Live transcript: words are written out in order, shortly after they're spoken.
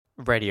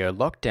Radio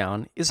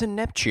Lockdown is a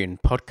Neptune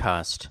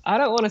podcast. I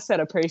don't want to set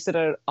a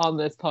precedent on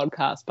this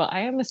podcast, but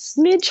I am a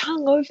smidge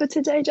hungover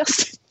today,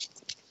 Justin.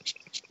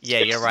 Yeah,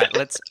 you're right.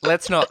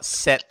 Let's not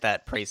set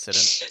that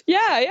precedent.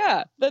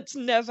 Yeah. That's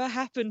never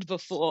happened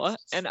before,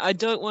 and I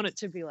don't want it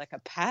to be like a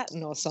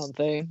pattern or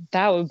something.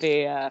 That would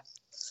be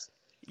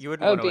You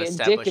wouldn't want to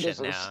establish it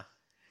indicative now. of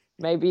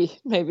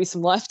maybe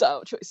some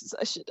lifestyle choices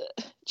I should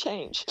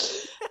change.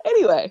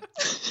 Anyway.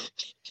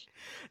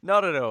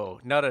 Not at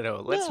all.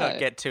 Let's No. not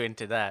get too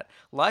into that.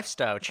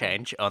 Lifestyle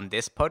change on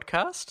this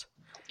podcast?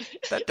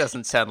 That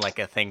doesn't sound like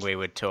a thing we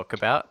would talk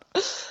about.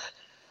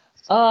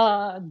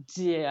 Oh,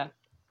 dear.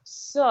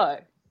 So,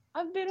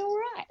 I've been all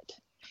right.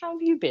 How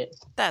have you been?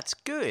 That's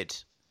good.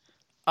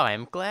 I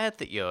am glad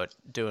that you're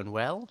doing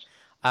well.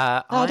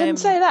 I didn't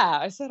say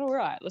that. I said all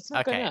right. Let's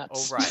not go Okay,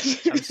 nuts. all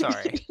right. I'm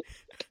sorry.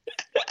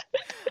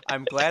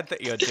 I'm glad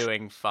that you're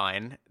doing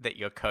fine, that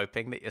you're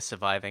coping, that you're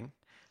surviving.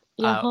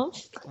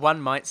 One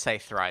might say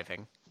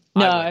thriving.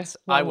 No, I one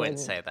wouldn't wouldn't.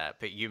 say that,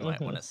 but you might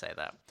want to say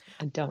that.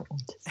 I don't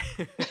want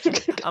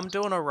to. I'm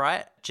doing all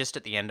right. Just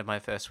at the end of my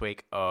first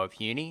week of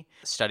uni,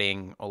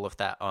 studying all of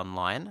that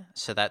online.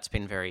 So that's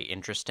been very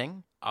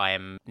interesting. I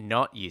am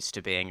not used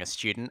to being a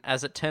student,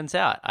 as it turns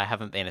out. I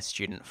haven't been a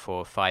student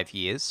for 5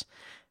 years.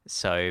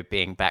 So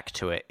being back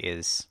to it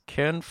is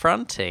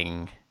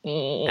confronting.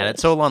 And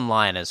it's all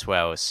online as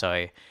well.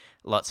 So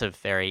lots of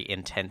very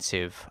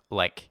intensive,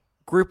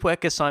 group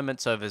work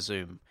assignments over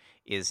Zoom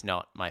is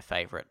not my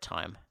favorite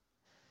time.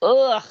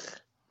 Ugh.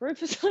 Group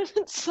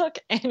assignments suck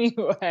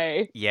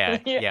anyway. Yeah,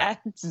 You yeah.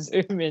 add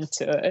Zoom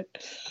into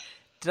it.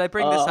 Did I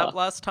bring this up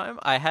last time?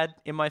 I had,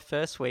 in my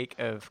first week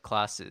of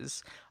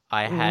classes,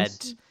 I had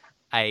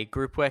a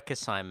group work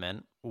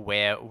assignment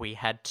where we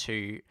had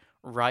to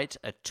write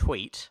a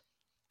tweet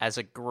as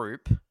a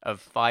group of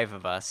 5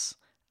 of us,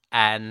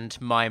 and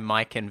my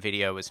mic and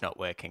video was not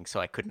working, so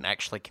I couldn't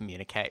actually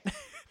communicate.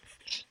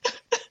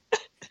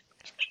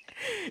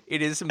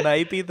 It is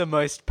maybe the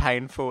most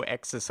painful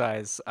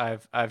exercise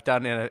I've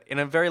done in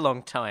a very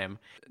long time,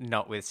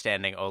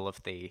 notwithstanding all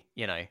of the,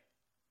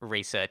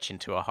 research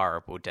into a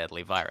horrible,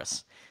 deadly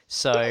virus.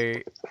 So,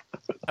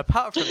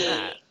 apart from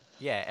that,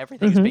 yeah,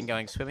 everything's been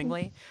going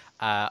swimmingly.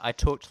 I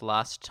talked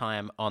last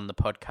time on the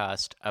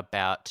podcast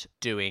about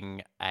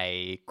doing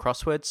a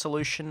crossword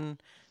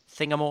solution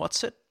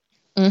thingamawhatsit.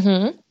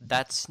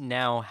 That's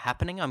now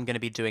happening. I'm going to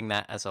be doing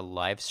that as a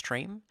live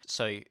stream.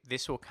 So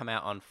this will come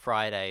out on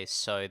Friday.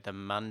 So the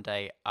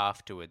Monday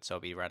afterwards, I'll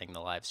be running the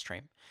live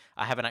stream.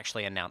 I haven't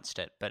actually announced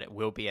it, but it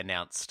will be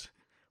announced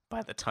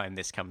by the time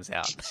this comes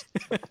out.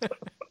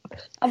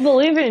 I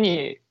believe in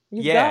you.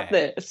 You've got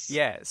this.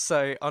 Yeah.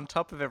 So on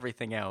top of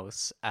everything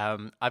else,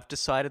 I've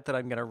decided that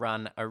I'm going to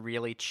run a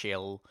really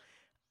chill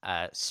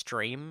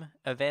stream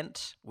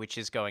event, which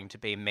is going to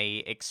be me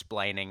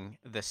explaining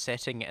the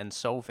setting and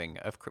solving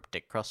of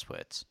cryptic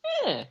crosswords.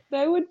 Yeah,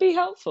 they would be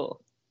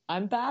helpful.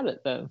 I'm bad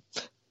at them.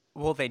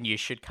 Well, then you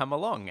should come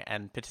along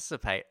and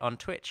participate on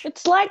Twitch.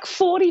 It's like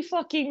 40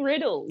 fucking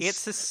riddles.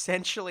 It's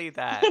essentially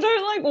that. I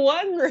don't like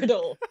one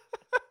riddle.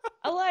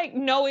 I like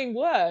knowing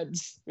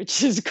words,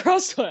 which is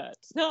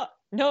crosswords, not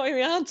knowing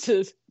the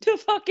answers to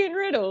fucking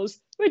riddles,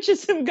 which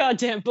is some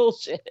goddamn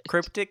bullshit.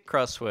 Cryptic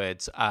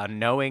crosswords are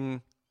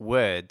knowing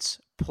words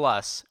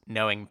plus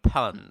knowing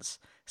puns.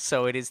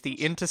 So it is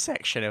the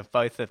intersection of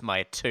both of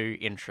my two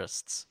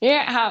interests.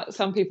 Yeah, how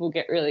some people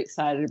get really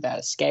excited about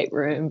escape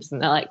rooms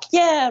and they're like,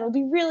 yeah, it'll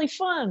be really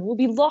fun. We'll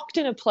be locked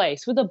in a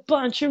place with a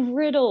bunch of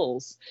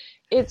riddles.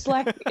 It's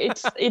like,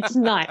 it's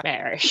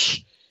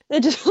nightmarish. They're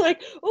just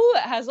like, oh,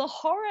 it has a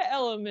horror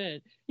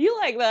element. You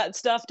like that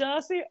stuff,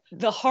 Darcy?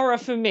 The horror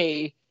for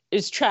me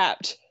is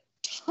trapped,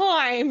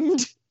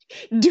 timed,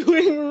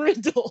 doing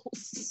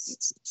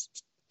riddles.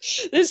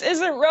 This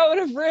isn't Rowan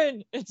of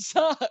Rin. It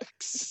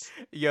sucks.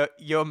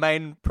 Your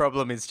main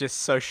problem is just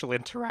social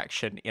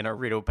interaction in a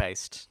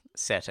riddle-based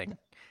setting.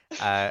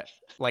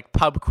 Like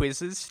pub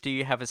quizzes, do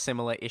you have a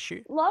similar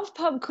issue? Love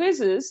pub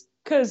quizzes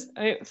because,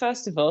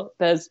 first of all,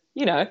 there's,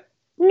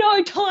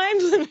 no time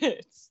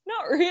limits.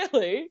 Not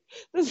really.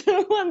 There's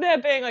no one there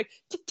being like,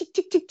 tick, tick,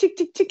 tick, tick, tick,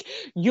 tick, tick.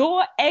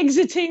 You're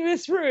exiting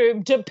this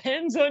room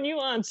depends on you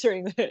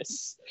answering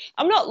this.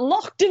 I'm not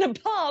locked in a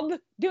pub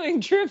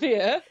doing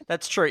trivia.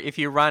 That's true. If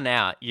you run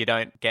out, you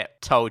don't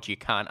get told you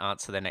can't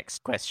answer the next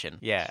question.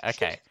 Yeah,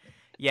 okay.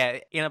 Yeah,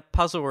 in a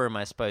puzzle room,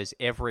 I suppose,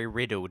 every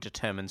riddle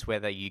determines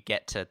whether you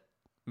get to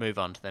move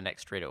on to the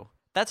next riddle.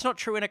 That's not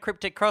true in a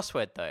cryptic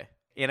crossword, though.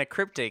 In a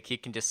cryptic, you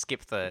can just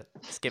skip that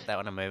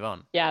one and move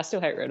on. Yeah, I still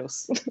hate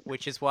riddles.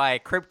 Which is why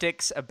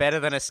cryptics are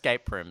better than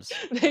escape rooms.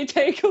 They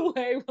take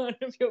away one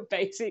of your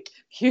basic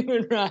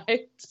human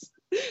rights,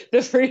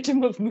 the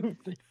freedom of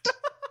movement.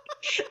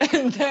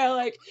 And they're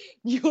like,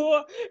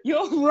 your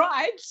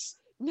rights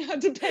now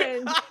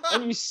depend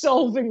on you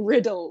solving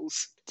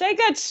riddles Take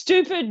that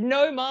stupid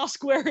no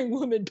mask wearing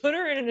woman, put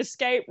her in an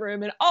escape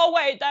room, and oh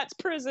wait, that's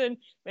prison.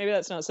 Maybe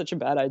that's not such a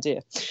bad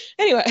idea.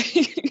 Anyway.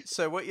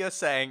 So what you're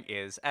saying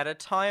is, at a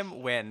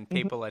time when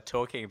people are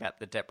talking about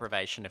the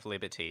deprivation of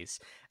liberties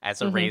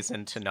as a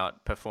reason to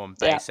not perform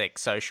basic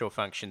social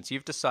functions,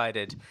 you've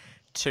decided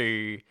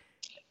to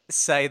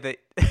say that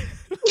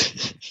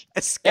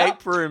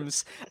escape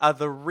rooms are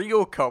the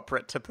real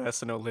culprit to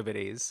personal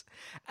liberties,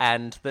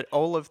 and that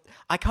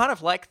I kind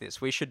of like this.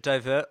 We should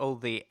divert all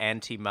the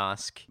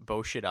anti-mask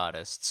bullshit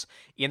artists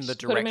in the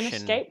Put them in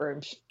direction escape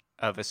rooms.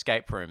 of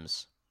escape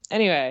rooms.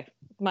 Anyway,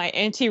 my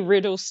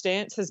anti-riddle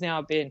stance has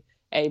now been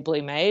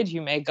ably made.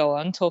 You may go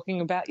on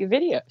talking about your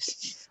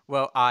videos.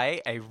 Well,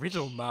 I, a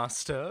riddle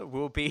master,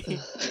 will be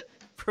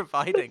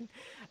providing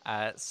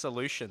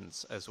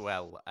solutions as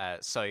well.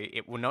 So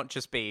it will not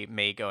just be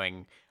me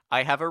going,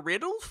 I have a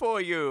riddle for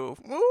you.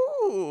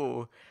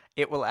 Woo!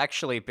 It will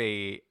actually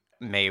be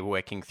me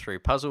working through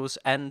puzzles.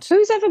 And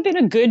who's ever been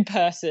a good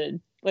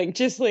person? Like,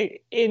 just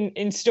like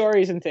in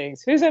stories and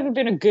things, who's ever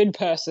been a good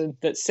person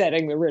that's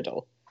setting the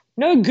riddle?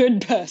 No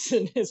good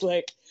person is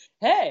like,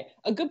 hey,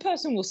 a good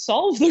person will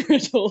solve the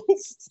riddles.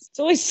 It's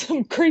always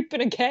some creep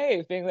in a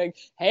cave being like,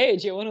 hey,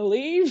 do you want to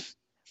leave?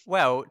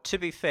 Well, to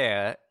be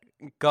fair,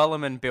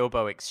 Gollum and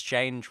Bilbo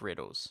exchange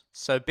riddles.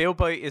 So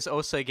Bilbo is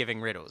also giving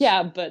riddles.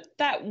 Yeah, but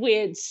that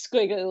weird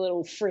squiggly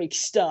little freak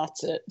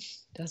starts it.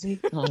 Does he?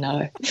 Oh,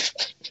 no.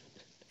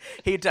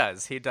 He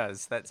does.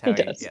 That's how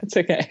he does. Yeah. It's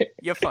okay.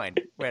 You're fine.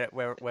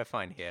 We're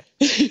fine here.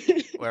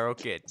 We're all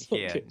good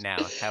here good. now.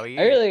 How are you?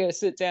 I really gotta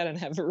sit down and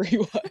have a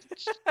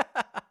rewatch.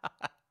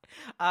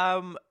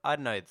 I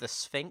don't know, the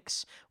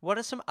Sphinx. What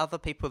are some other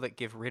people that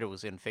give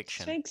riddles in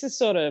fiction? Sphinx is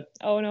sort of,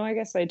 oh no, I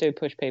guess they do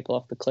push people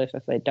off the cliff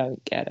if they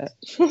don't get it.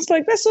 It's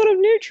like, they're sort of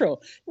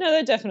neutral. No,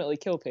 they definitely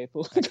kill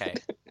people. Okay.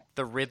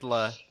 The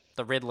Riddler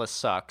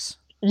sucks.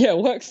 Yeah,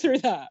 work through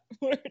that.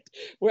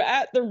 We're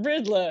at the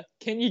Riddler.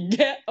 Can you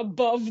get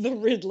above the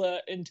Riddler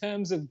in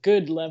terms of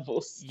good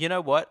levels? You know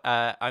what?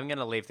 I'm going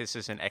to leave this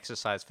as an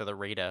exercise for the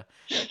reader.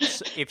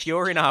 So if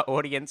you're in our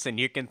audience and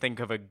you can think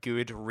of a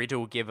good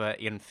riddle giver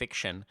in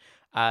fiction,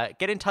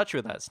 get in touch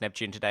with us,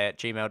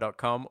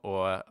 neptunetoday@gmail.com,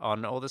 or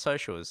on all the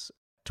socials.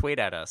 Tweet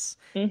at us.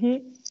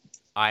 Mm-hmm.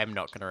 I am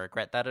not going to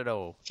regret that at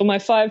all. For my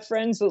 5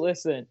 friends that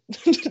listen,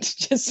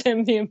 just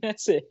send me a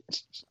message.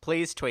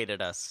 Please tweet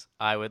at us.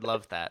 I would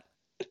love that.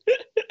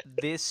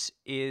 This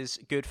is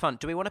good fun.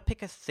 Do we want to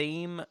pick a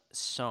theme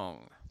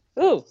song?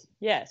 Oh,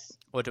 yes.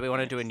 Or do we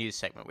want to do a news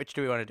segment? Which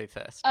do we want to do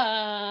first?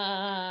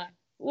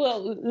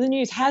 Well, the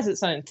news has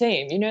its own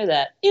theme. You know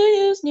that.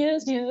 News,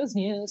 news, news,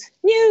 news,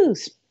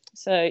 news.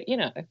 So,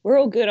 we're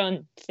all good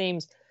on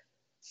themes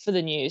for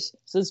the news.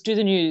 So let's do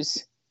the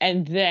news,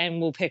 and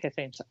then we'll pick a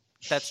theme song.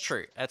 That's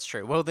true.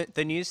 Well,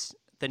 the news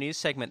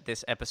segment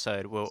this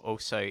episode will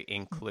also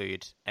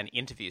include an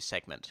interview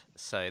segment.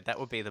 So that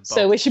will be the bulk.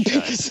 So we should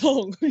pick a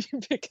song. We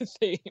should pick a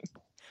theme.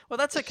 Well,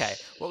 that's okay.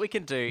 What we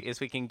can do is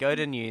we can go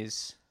to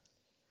news.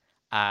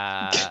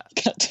 Cut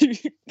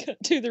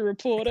to the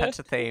reporter. Cut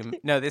to theme.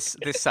 No, this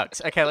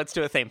sucks. Okay, let's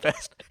do a theme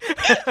first.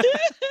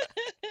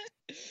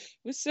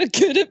 We're so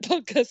good at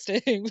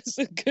podcasting.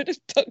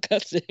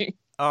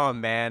 Oh,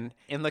 man.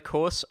 In the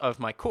course of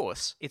my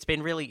course, it's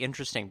been really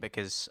interesting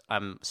because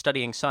I'm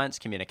studying science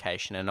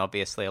communication, and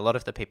obviously a lot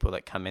of the people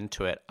that come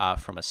into it are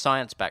from a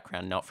science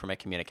background, not from a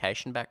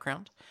communication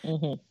background.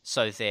 Mm-hmm.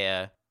 So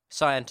they're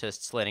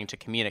scientists learning to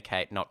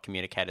communicate, not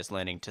communicators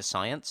learning to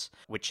science,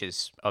 which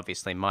is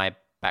obviously my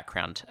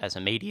background as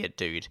a media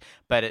dude.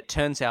 But it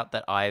turns out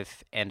that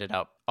I've ended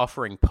up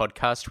offering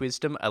podcast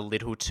wisdom a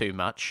little too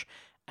much,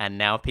 and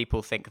now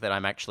people think that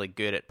I'm actually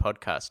good at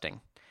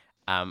podcasting.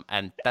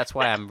 And that's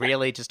why I'm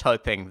really just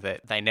hoping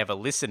that they never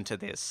listen to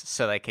this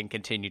so they can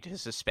continue to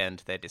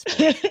suspend their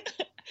disbelief.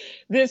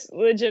 This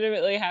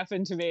legitimately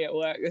happened to me at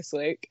work this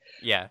week.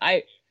 Yeah.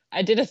 I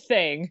did a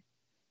thing.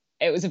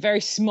 It was a very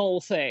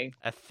small thing.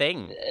 A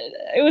thing?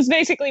 It was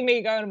basically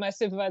me going to my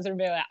supervisor and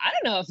being like, I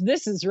don't know if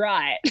this is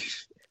right.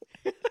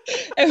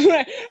 And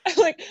I was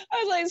like,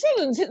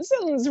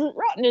 something's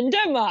rotten in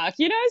Denmark,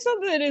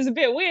 something is a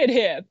bit weird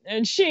here.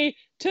 And she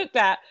took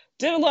that,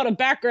 did a lot of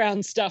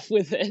background stuff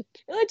with it.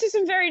 It led to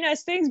some very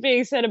nice things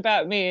being said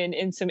about me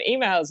in some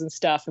emails and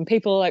stuff. And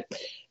people were like,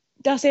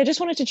 Darcy, I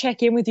just wanted to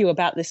check in with you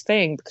about this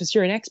thing because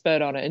you're an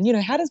expert on it. And,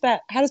 how does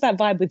that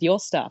vibe with your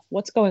stuff?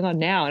 What's going on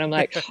now? And I'm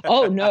like,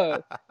 oh,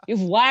 no,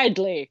 you've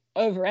widely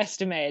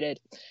overestimated.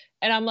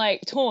 And I'm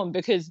like torn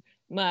because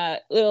my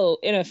little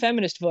inner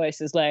feminist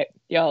voice is like,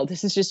 yo,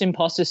 this is just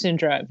imposter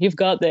syndrome. You've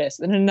got this.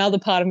 And another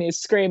part of me is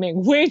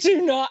screaming, we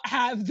do not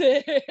have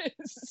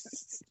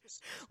this.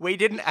 We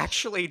didn't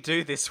actually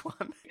do this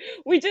one.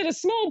 We did a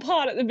small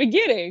part at the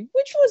beginning,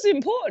 which was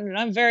important. And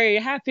I'm very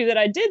happy that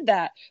I did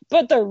that.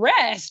 But the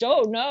rest,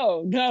 oh,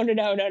 no.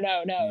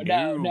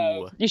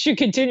 You should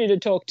continue to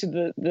talk to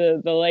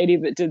the lady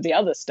that did the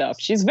other stuff.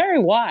 She's very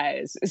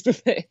wise, is the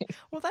thing.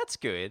 Well, that's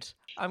good.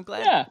 I'm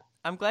glad. Yeah.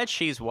 I'm glad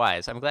she's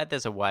wise. I'm glad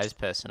there's a wise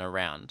person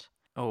around.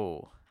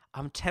 Oh,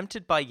 I'm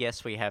tempted by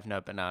Yes, We Have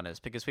No Bananas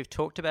because we've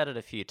talked about it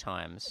a few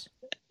times.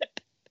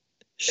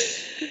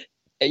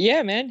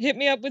 Yeah, man. Hit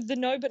me up with the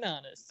no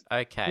bananas.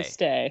 Okay. To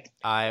stay.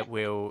 I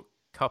will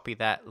copy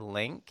that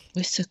link.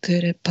 We're so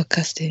good at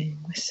podcasting.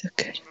 We're so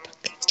good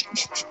at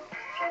podcasting.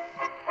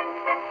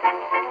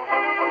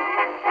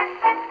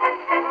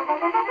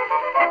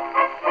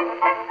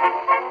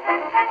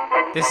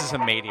 This is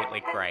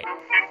immediately great.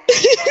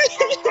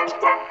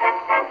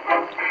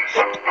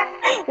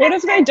 What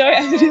if they don't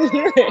have any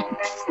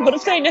lyrics? What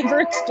if they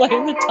never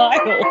explain the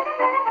title?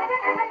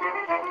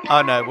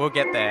 Oh no, we'll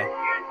get there.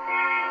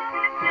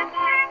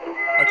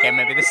 Okay,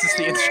 maybe this is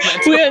the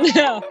instrumental. We are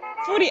now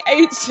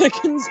 48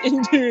 seconds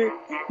into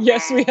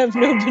Yes, We Have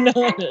No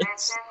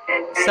Bananas.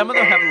 Some of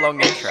them have long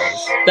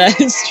intros.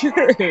 That is true.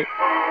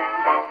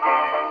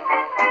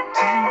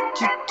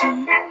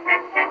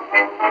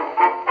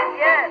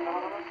 Yes,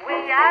 we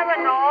have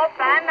no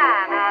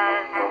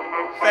bananas.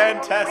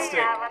 Fantastic. We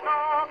have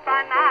no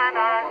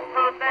bananas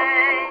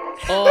today.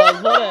 Oh,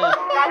 what a...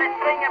 Got a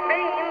string of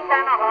beans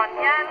and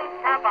onions,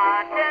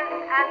 cabbages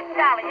and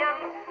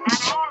scallions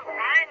and all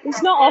kinds.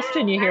 It's not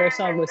often you hear a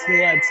song with the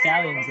word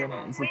scallions in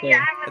it, is the thing.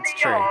 That's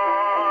true.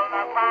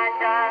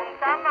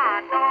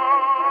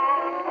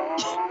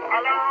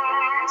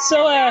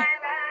 So,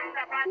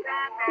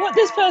 what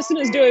this person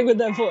is doing with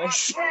their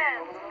voice.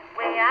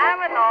 We have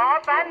no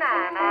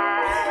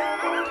bananas.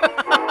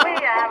 We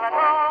have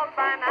no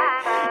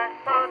bananas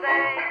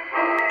today.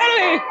 How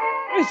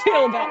do we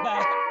feel about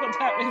that? What's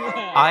happening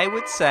there? I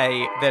would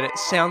say that it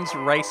sounds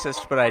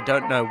racist, but I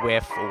don't know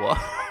wherefore.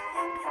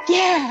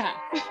 Yeah!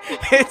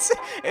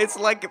 It's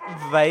like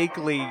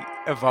vaguely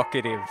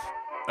evocative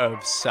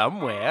of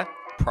somewhere,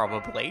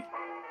 probably.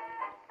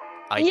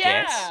 I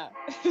guess.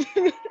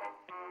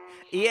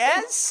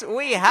 Yes,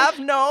 we have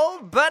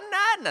no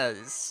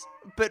bananas.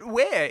 But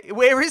where?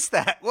 Where is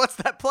that? What's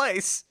that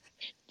place?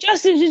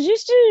 Justin, did you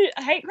just do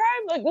a hate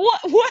crime? Like,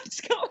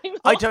 what's going on?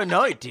 I don't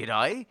know, did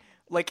I?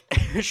 Like,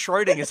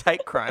 Schrodinger's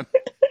hate crime.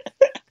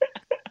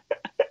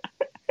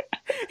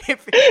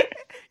 If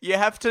you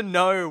have to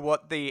know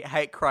what the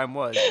hate crime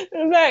was.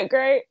 Isn't that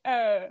great?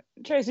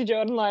 Tracy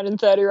Jordan line in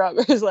 30 Rock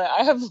was like,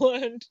 I have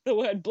learned the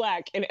word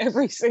black in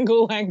every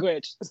single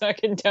language so I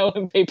can tell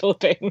when people are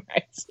being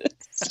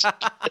racist.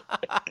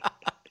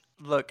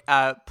 Look,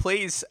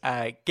 please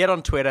get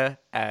on Twitter,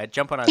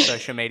 jump on our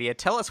social media,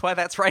 tell us why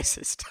that's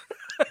racist.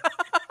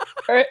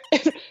 Or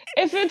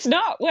if it's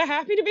not, we're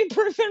happy to be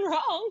proven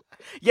wrong.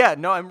 Yeah,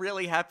 no, I'm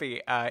really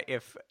happy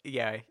if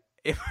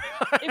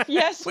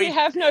Yes, we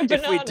have no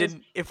bananas.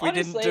 If we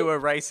didn't do a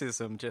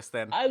racism just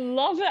then. I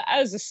love it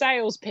as a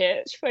sales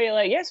pitch where you're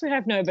like, yes, we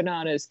have no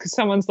bananas, because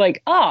someone's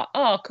like,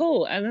 oh,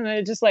 cool. And then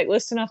they just like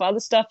list enough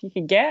other stuff you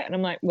could get. And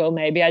I'm like, well,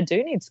 maybe I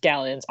do need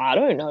scallions. I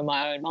don't know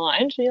my own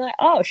mind. And you're like,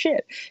 oh,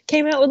 shit.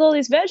 Came out with all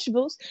these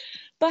vegetables,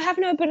 but I have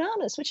no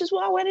bananas, which is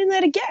what I went in there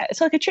to get.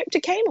 It's like a trip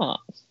to Kmart.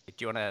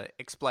 Do you want to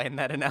explain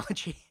that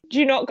analogy? Do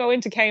you not go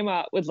into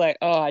Kmart with like,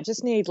 oh, I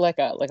just need like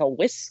a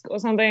whisk or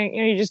something?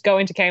 You know, you just go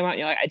into Kmart and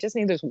you're like, I just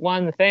need this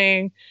one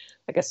thing,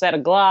 like a set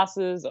of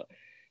glasses or,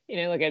 you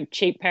know, like a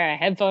cheap pair of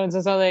headphones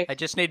or something. I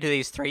just need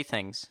these 3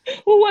 things.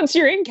 Well, once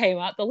you're in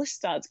Kmart, the list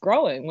starts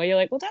growing where you're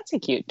like, well, that's a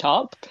cute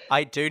top.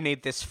 I do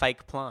need this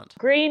fake plant.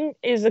 Green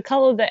is a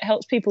color that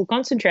helps people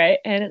concentrate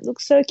and it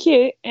looks so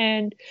cute.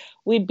 And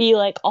we'd be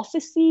like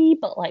officey,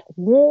 but like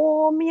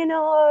warm, you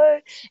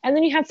know? And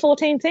then you have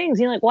 14 things.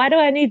 You're like, why do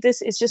I need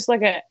this? It's just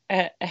like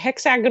a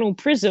hexagonal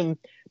prism,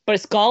 but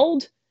it's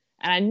gold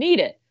and I need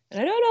it. And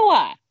I don't know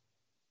why.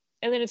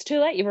 And then it's too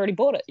late. You've already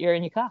bought it. You're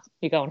in your car.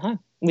 You're going home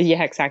with your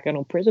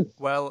hexagonal prism.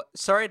 Well,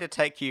 sorry to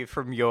take you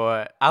from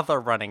your other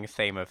running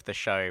theme of the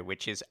show,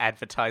 which is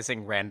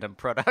advertising random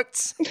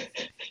products.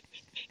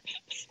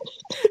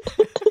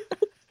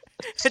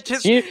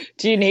 Do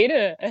you need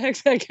a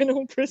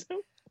hexagonal prism?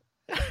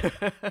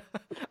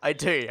 I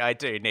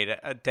do need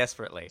it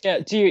desperately. Yeah.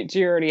 Do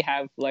you already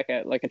have like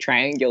a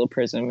triangular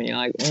prism? And you're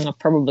like, I've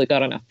probably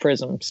got enough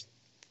prisms.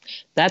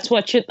 That's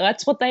what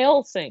they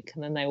all think.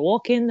 And then they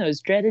walk in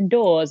those dreaded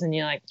doors, and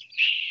you're like,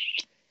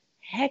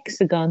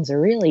 hexagons are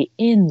really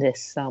in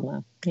this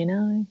summer. You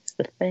know, it's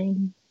the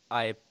thing.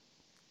 I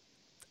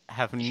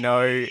have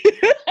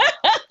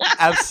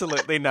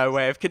absolutely no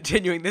way of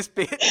continuing this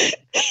bit.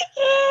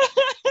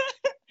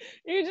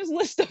 You just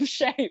list off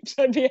shapes.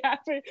 I'd be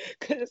happy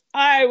because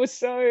I was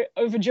so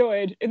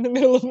overjoyed in the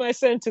middle of my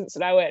sentence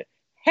and I went,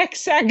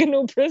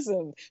 hexagonal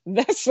prism.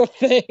 That's the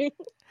thing.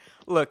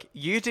 Look,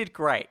 you did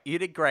great. You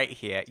did great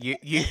here.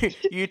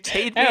 You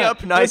teed me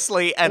up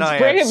nicely, and I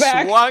have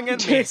swung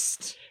and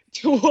missed.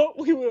 To what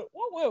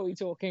were we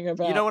talking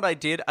about? You know what I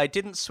did? I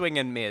didn't swing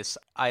and miss.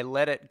 I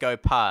let it go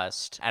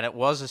past, and it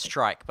was a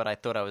strike, but I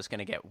thought I was going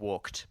to get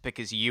walked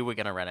because you were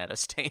going to run out of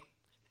steam.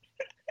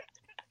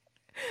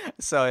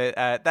 So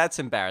that's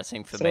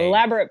embarrassing for me. An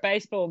elaborate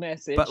baseball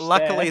message. But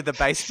luckily, the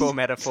baseball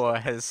metaphor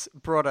has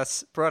brought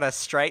us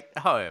straight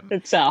home.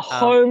 It's a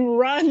home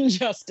run,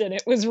 Justin.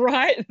 It was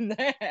right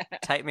there.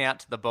 Take me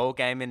out to the ball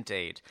game,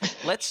 indeed.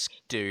 Let's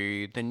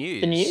do the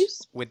news. The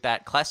news? With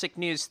that classic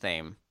news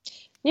theme.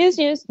 News.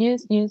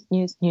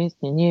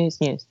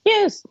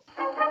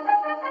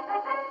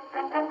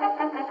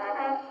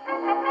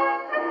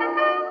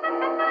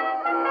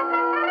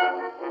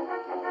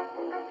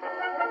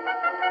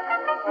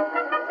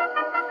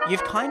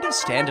 You've kind of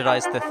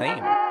standardized the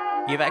theme.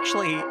 You've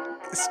actually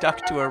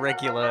stuck to a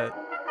regular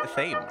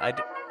theme.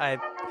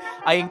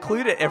 I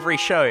include it every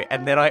show,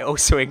 and then I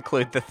also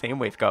include the theme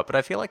we've got, but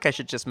I feel like I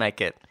should just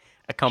make it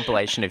a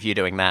compilation of you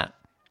doing that.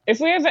 If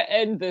we ever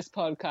end this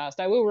podcast,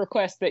 I will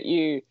request that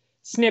you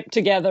snip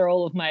together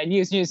all of my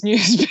news bits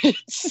just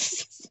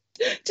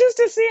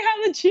to see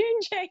how the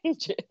tune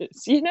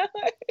changes, you know?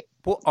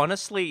 Well,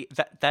 honestly,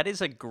 that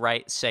is a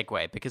great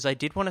segue, because I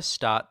did want to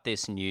start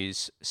this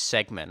news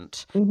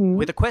segment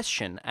with a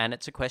question, and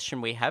it's a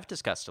question we have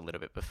discussed a little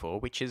bit before,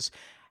 which is,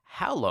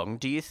 how long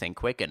do you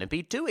think we're going to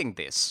be doing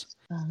this?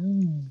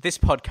 This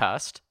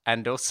podcast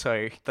and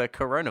also the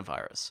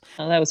coronavirus.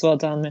 Oh, that was well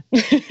done.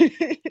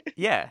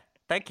 Yeah,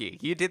 thank you.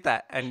 You did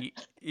that, and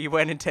you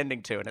weren't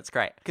intending to, and it's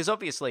great. Because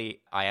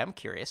obviously, I am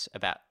curious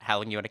about how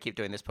long you want to keep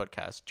doing this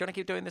podcast. Do you want to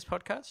keep doing this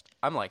podcast?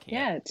 I'm liking it.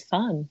 Yeah, it's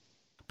fun.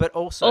 But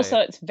also,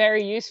 it's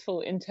very useful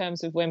in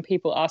terms of when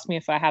people ask me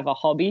if I have a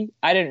hobby.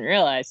 I didn't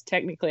realize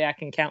technically I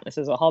can count this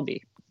as a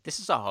hobby. This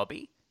is a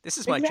hobby? This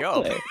is my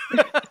Exactly.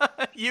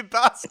 job. You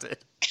bastard.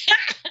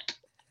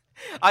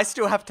 I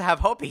still have to have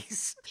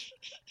hobbies.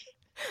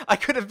 I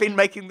could have been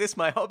making this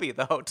my hobby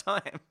the whole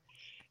time.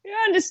 You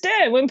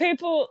understand when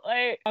people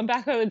I'm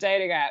back on the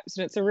dating apps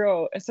and it's a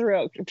real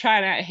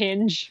trying out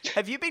Hinge.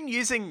 Have you been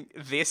using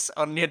this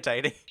on your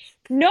dating?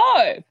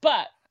 No,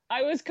 but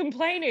I was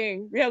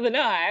complaining the other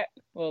night,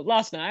 well,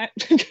 last night.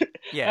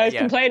 I was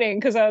complaining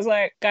because I was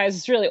like, guys,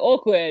 it's really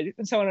awkward.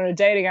 When someone on a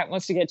dating app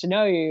wants to get to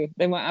know you,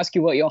 they might ask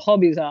you what your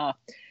hobbies are.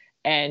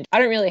 And I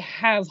don't really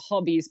have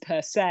hobbies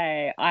per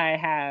se. I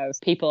have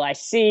people I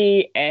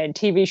see and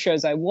TV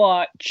shows I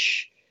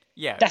watch.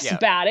 Yeah. That's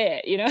about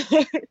it, you know?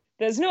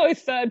 There's no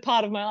third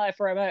part of my life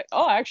where I'm like,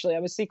 oh, actually,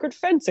 I'm a secret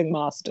fencing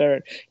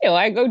master. You know,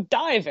 I go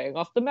diving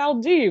off the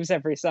Maldives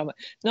every summer.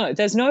 No,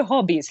 there's no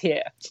hobbies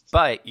here.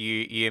 But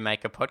you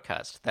make a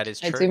podcast. That is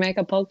true. I do make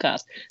a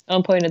podcast.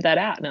 Someone pointed that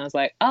out, and I was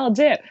like, oh,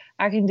 dear,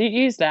 I can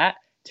use that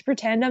to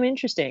pretend I'm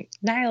interesting.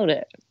 Nailed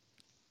it.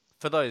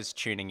 For those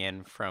tuning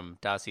in from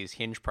Darcy's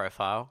Hinge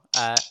profile,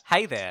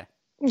 hey there.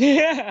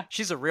 Yeah.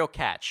 She's a real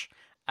catch.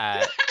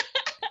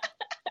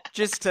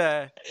 Just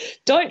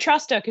don't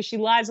trust her because she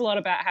lies a lot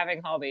about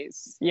having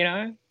hobbies, you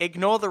know?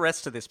 Ignore the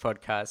rest of this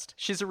podcast.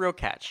 She's a real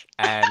catch,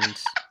 and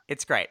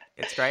it's great.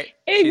 It's great.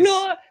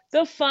 Ignore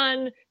the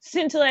fun,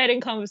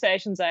 scintillating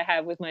conversations I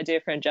have with my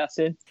dear friend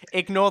Justin.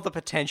 Ignore the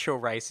potential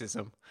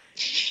racism.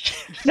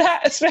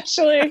 That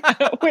especially,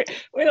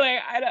 we're like,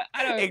 I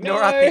don't Ignore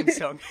know. our theme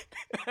song.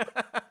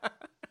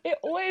 It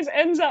always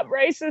ends up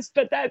racist,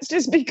 but that's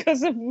just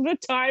because of the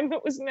time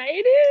it was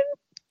made in.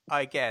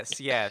 I guess,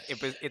 yeah.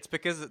 It's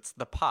because it's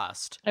the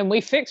past. And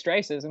we fixed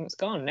racism. It's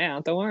gone now.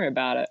 Don't worry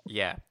about it.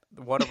 Yeah.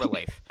 What a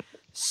relief.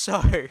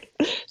 So,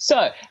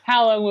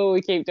 how long will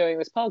we keep doing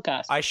this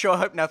podcast? I sure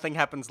hope nothing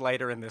happens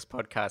later in this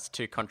podcast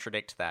to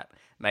contradict that.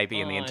 Maybe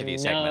in the interview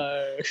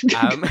segment.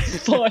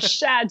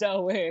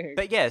 Foreshadowing.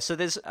 But yeah, so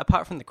there's,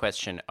 apart from the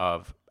question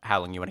of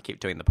how long you want to keep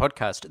doing the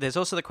podcast, there's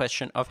also the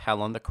question of how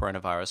long the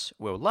coronavirus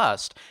will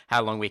last,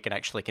 how long we can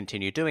actually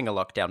continue doing a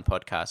lockdown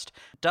podcast.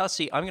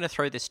 Darcy, I'm going to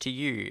throw this to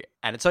you,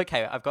 and it's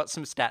okay, I've got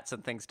some stats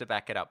and things to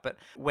back it up, but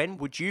when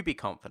would you be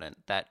confident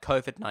that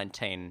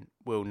COVID-19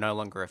 will no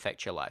longer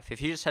affect your life?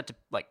 If you just had to,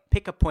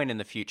 pick a point in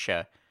the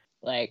future.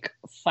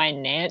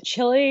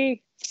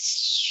 Financially,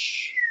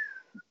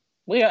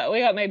 we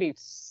got maybe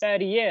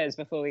 30 years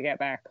before we get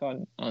back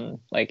on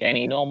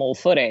any normal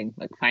footing,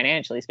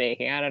 financially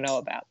speaking. I don't know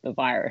about the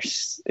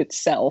virus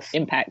itself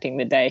impacting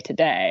the day to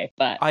day,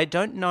 but I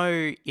don't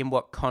know in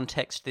what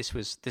context this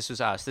was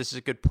asked. This is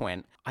a good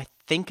point. I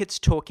think it's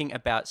talking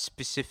about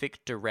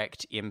specific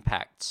direct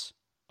impacts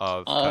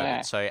of COVID.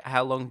 Okay. So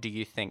how long do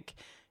you think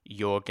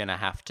you're going to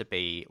have to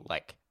be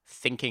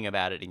thinking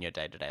about it in your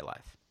day-to-day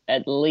life?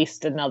 At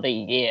least another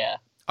year.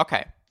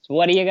 Okay. So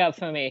what do you got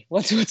for me?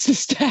 What's the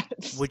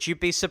stats? Would you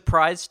be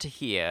surprised to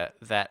hear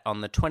that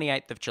on the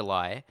 28th of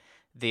July,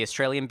 the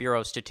Australian Bureau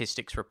of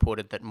Statistics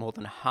reported that more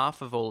than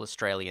half of all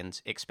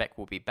Australians expect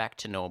will be back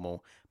to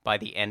normal by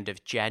the end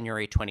of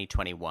January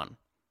 2021?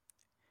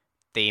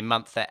 The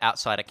month that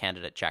outsider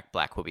candidate Jack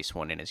Black will be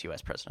sworn in as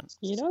US president.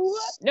 You know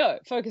what? No,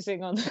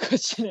 focusing on the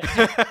question.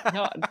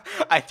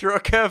 I threw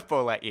a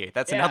curveball at you.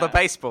 That's Yeah. another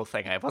baseball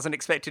thing. I wasn't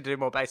expected to do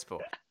more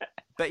baseball.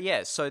 But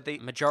yeah, so the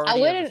majority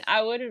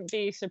I wouldn't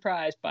be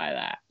surprised by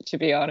that, to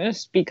be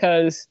honest,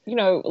 because,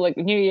 New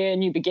Year,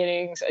 new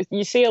beginnings.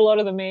 You see a lot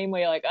of the meme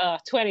where you're like,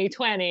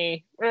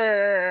 2020,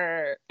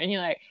 and you're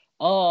like,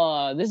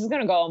 oh, this is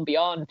going to go on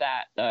beyond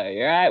that, though,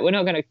 right? We're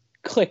not going to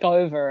click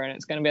over and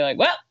it's going to be like,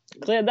 well,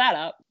 cleared that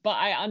up. But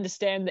I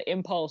understand the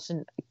impulse,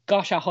 and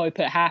gosh, I hope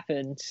it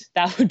happened.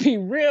 That would be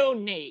real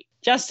neat.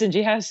 Justin, do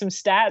you have some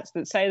stats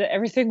that say that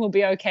everything will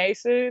be okay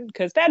soon?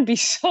 Because that'd be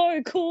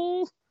so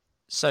cool.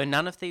 So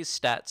none of these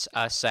stats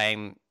are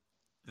saying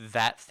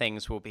that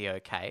things will be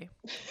okay.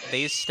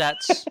 These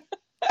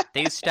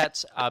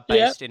stats are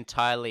based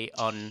entirely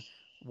on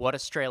what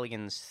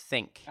Australians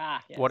think,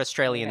 Yes. what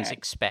Australians Okay.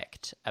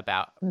 expect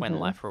about when Mhm.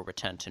 life will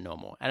return to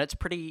normal. And it's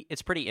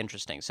pretty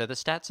interesting. So the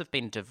stats have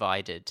been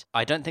divided.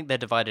 I don't think they're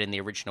divided in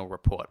the original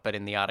report, but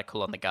in the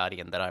article on The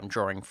Guardian that I'm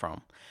drawing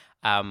from.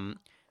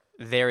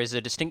 There is a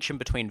distinction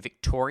between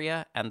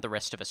Victoria and the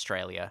rest of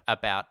Australia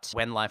about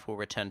when life will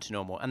return to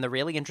normal. And the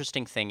really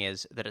interesting thing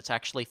is that it's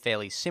actually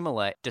fairly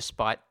similar,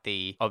 despite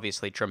the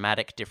obviously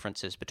dramatic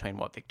differences between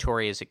what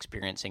Victoria is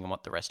experiencing and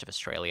what the rest of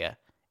Australia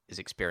is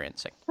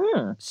experiencing.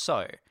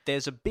 So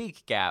there's a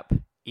big gap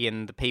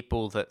in the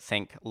people that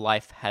think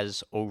life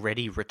has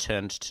already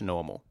returned to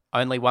normal.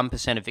 Only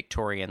 1% of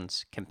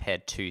Victorians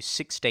compared to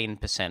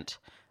 16%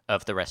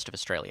 of the rest of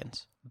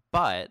Australians.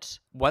 But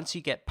once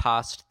you get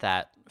past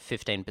that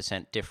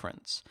 15%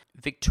 difference,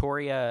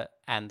 Victoria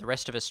and the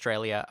rest of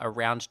Australia,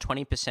 around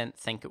 20%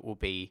 think it will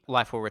be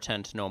life will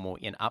return to normal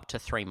in up to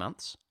 3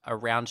 months.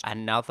 Around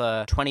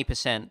another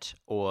 20%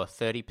 or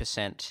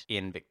 30%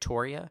 in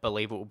Victoria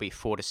believe it will be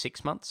 4 to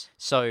 6 months.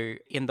 So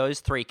in those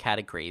three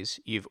categories,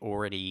 you've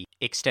already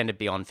extended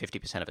beyond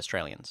 50% of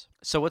Australians.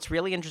 So what's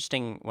really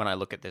interesting when I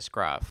look at this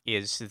graph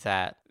is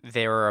that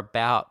there are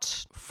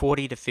about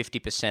 40 to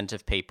 50%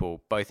 of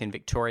people, both in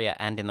Victoria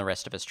and in the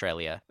rest of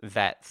Australia,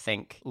 that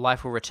think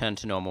life will return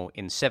to normal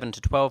in 7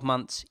 to 12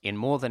 months, in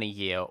more than a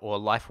year, or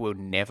life will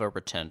never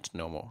return to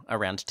normal.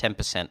 Around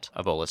 10%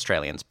 of all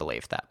Australians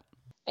believe that.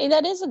 Hey,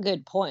 that is a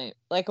good point.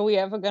 Like, are we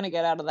ever going to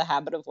get out of the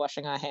habit of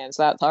washing our hands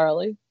that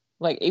thoroughly?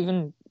 Like,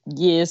 even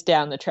years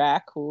down the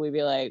track, will we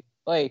be like,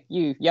 "Oi,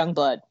 you, young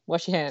blood,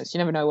 wash your hands. You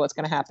never know what's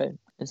going to happen."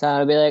 And someone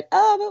will be like,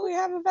 "Oh, but we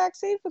have a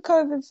vaccine for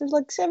COVID for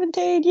like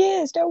 17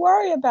 years. Don't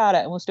worry about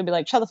it." And we'll still be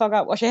like, "Shut the fuck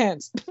up, wash your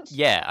hands."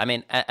 Yeah, I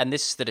mean, and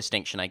this is the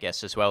distinction, I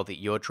guess, as well, that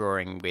you're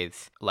drawing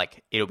with,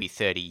 like, it'll be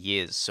 30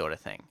 years sort of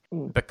thing.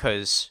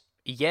 Because,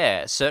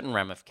 yeah, certain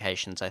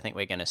ramifications I think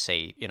we're going to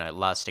see,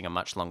 lasting a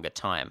much longer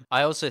time.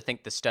 I also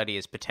think the study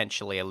is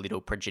potentially a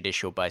little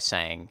prejudicial by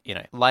saying,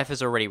 life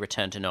has already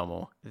returned to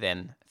normal,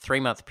 then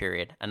 3-month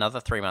period, another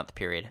 3-month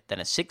period, then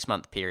a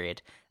 6-month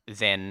period,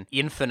 then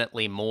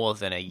infinitely more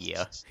than a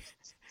year.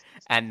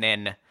 And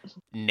then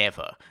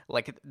never.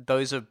 Like,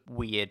 those are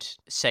weird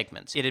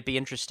segments. It'd be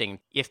interesting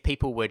if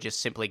people were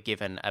just simply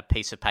given a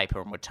piece of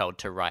paper and were told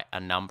to write a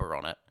number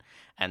on it,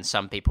 and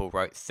some people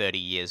wrote 30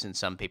 years and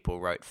some people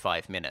wrote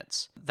 5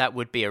 minutes. That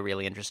would be a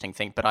really interesting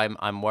thing, but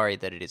I'm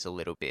worried that it is a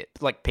little bit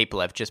like people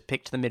have just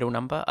picked the middle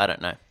number. I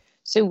don't know.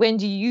 So when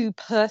do you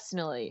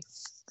personally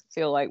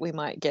feel like we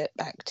might get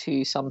back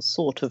to some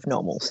sort of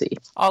normalcy?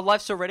 Oh,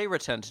 life's already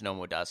returned to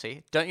normal,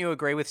 Darcy. Don't you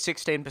agree with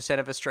 16%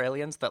 of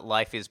Australians that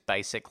life is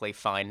basically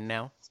fine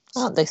now?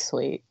 Aren't they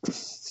sweet?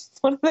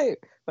 What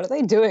are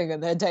they doing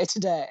in their day to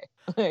day?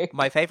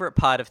 My favorite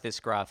part of this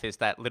graph is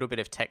that little bit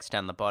of text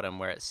down the bottom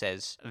where it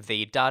says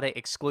the data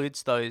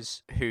excludes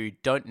those who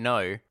don't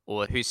know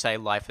or who say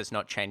life has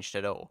not changed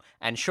at all.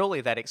 And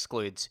surely that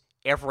excludes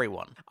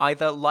everyone.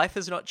 Either life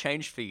has not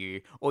changed for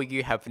you or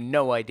you have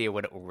no idea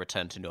when it will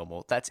return to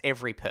normal. That's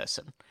every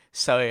person.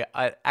 So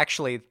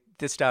actually,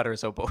 this data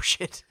is all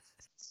bullshit.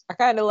 I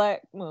kind of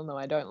like, well, no,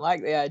 I don't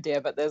like the idea,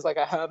 but there's like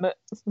a hermit.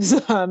 There's a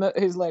hermit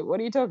who's like, "What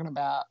are you talking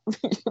about?"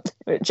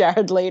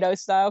 Jared Leto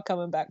style,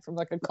 coming back from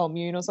like a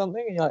commune or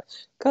something. And you're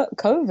like,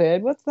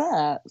 "COVID? What's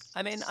that?"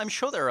 I mean, I'm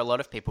sure there are a lot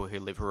of people who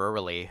live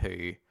rurally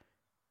who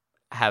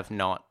have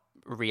not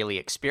really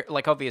experienced,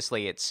 like,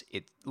 obviously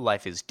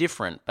life is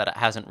different, but it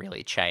hasn't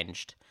really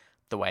changed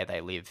the way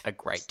they live a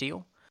great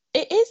deal.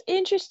 It is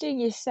interesting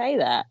you say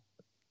that.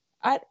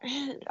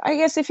 I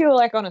guess if you were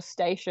like on a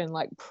station,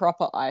 like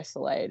proper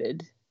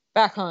isolated,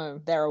 back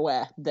home, they're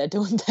aware, they're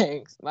doing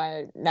things.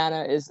 My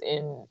nana is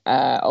in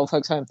old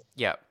folks' home.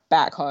 Yeah.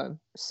 Back home.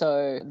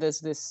 So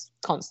there's this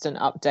constant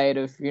update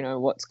of,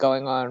 what's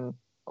going on,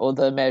 all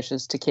the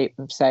measures to keep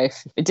them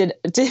safe. It did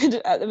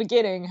at the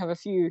beginning have a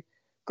few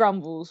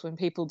grumbles when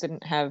people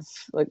didn't have,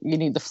 like, you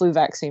need the flu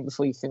vaccine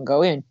before you can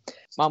go in.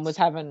 Mum was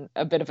having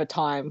a bit of a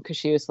time because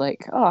she was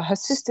like, "Oh, her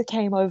sister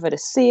came over to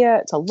see her.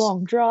 It's a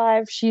long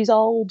drive. She's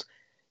old.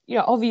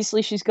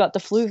 Obviously she's got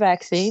the flu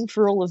vaccine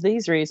for all of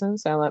these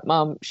reasons." So I'm like,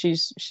 "Mum, she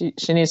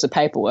needs the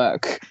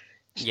paperwork."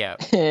 Yeah.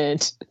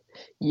 And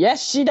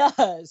yes, she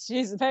does. She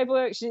needs the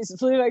paperwork. She needs the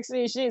flu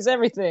vaccine. She needs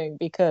everything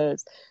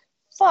because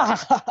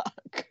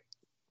fuck.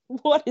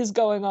 What is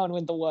going on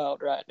with the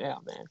world right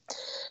now, man?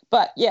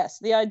 But yes,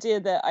 the idea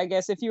that, I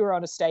guess, if you were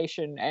on a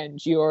station and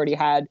you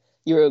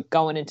were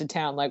going into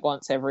town like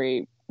once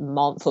every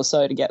month or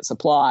so to get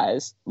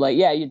supplies, like,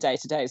 yeah, your day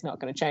to day is not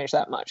going to change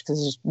that much because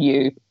it's just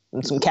you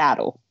and some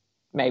cattle,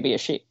 maybe a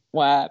sheep,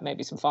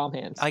 maybe some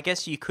farmhands. I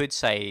guess you could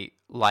say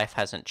life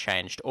hasn't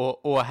changed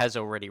or has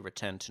already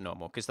returned to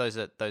normal, because those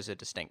are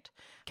distinct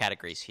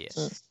categories here.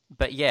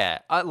 But yeah,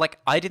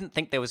 I didn't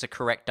think there was a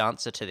correct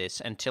answer to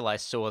this until I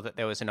saw that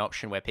there was an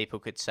option where people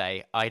could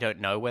say, "I don't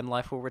know when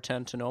life will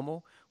return to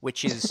normal,"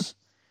 which is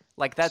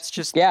like, that's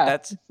just,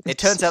 it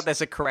turns out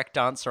there's a correct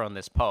answer on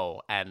this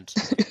poll, and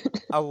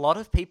a lot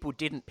of people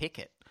didn't pick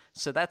it.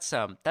 So that's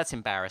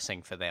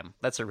embarrassing for them.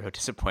 That's a real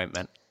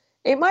disappointment.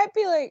 It might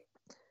be like,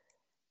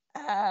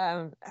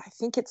 I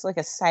think it's like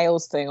a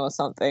sales thing or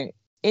something.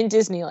 in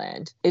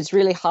Disneyland, it's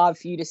really hard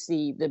for you to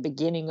see the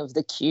beginning of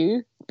the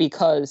queue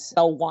because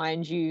they'll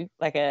wind you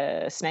like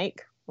a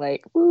snake,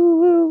 like woo,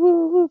 woo,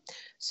 woo, woo.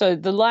 So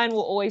the line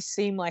will always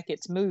seem like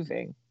it's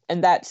moving.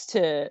 And that's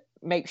to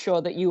make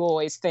sure that you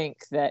always think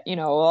that,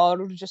 oh,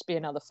 it'll just be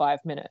another 5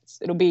 minutes.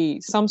 It'll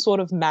be some sort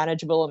of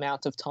manageable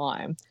amount of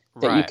time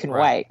that you can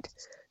wait.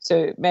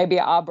 So maybe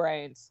our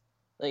brains,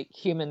 like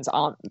humans,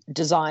 aren't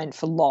designed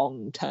for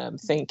long-term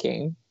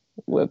thinking.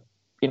 We're,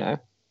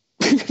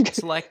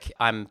 It's like,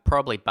 I'm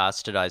probably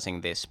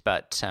bastardizing this,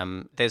 but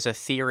there's a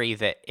theory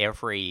that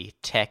every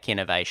tech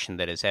innovation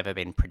that has ever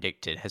been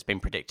predicted has been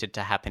predicted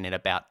to happen in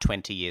about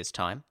 20 years'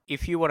 time.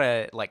 If you want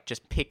to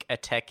just pick a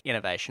tech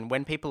innovation,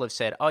 when people have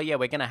said, oh yeah,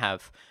 we're going to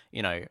have,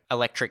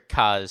 electric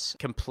cars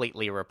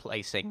completely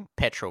replacing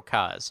petrol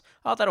cars,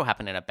 oh, that'll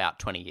happen in about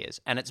 20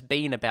 years. And it's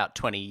been about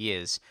 20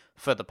 years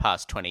for the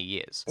past 20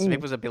 years. So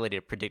people's ability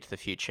to predict the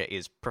future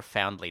is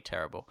profoundly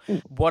terrible.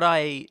 What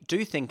I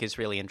do think is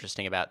really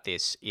interesting about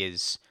this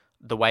is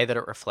the way that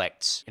it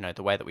reflects,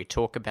 the way that we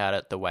talk about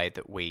it, the way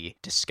that we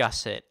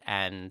discuss it,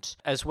 and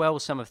as well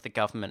some of the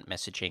government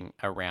messaging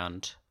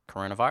around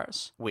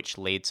coronavirus, which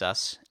leads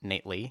us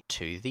neatly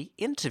to the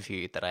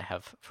interview that I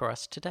have for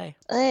us today.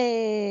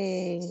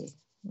 Hey,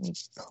 let me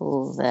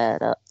pull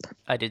that up.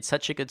 I did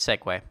such a good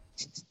segue.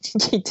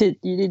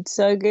 You did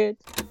so good.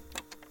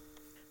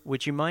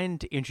 Would you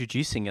mind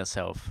introducing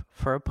yourself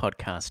for a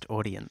podcast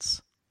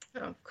audience?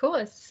 Of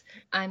course.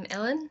 I'm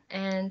Ellen,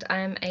 and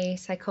I'm a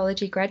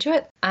psychology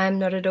graduate. I'm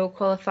not at all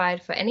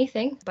qualified for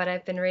anything, but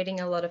I've been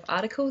reading a lot of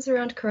articles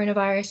around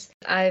coronavirus.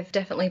 I've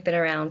definitely been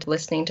around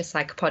listening to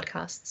psych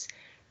podcasts,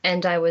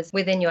 and I was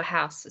within your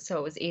house, so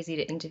it was easy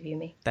to interview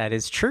me. That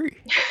is true.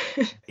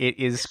 It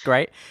is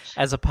great.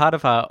 As a part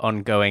of our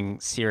ongoing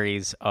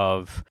series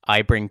of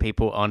I bring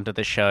people onto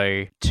the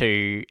show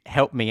to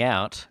help me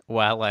out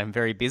while I'm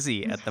very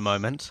busy at the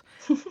moment,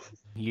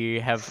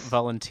 you have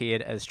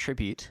volunteered as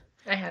tribute.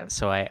 I have.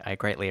 So I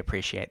greatly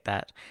appreciate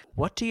that.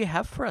 What do you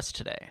have for us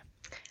today?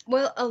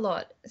 Well, a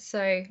lot.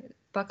 So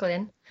buckle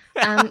in.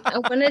 I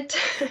wanted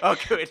to... Oh,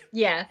 good.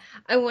 Yeah,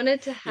 I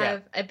wanted to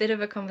have a bit of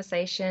a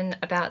conversation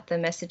about the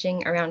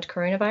messaging around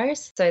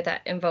coronavirus. So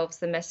that involves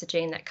the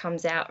messaging that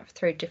comes out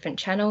through different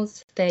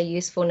channels, their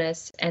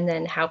usefulness, and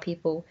then how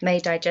people may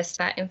digest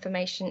that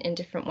information in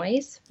different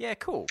ways. Yeah,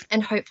 cool.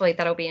 And hopefully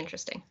that'll be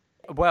interesting.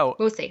 Well,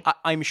 we'll see.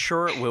 I'm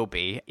sure it will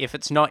be. If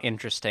it's not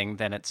interesting,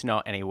 then it's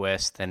not any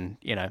worse than,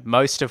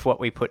 most of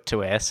what we put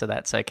to air, so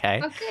that's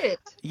okay. Oh, good.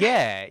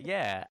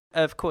 Yeah.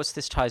 Of course,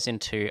 this ties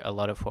into a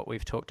lot of what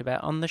we've talked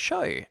about on the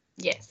show.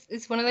 Yes,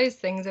 it's one of those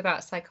things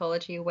about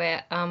psychology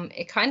where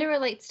it kind of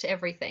relates to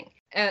everything.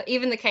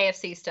 Even the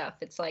KFC stuff,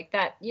 it's like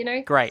that,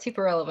 Great.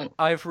 Super relevant.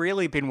 I've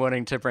really been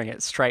wanting to bring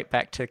it straight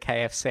back to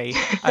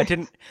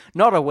KFC.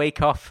 Not a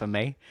week off for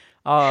me.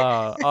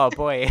 Oh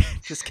boy,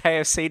 just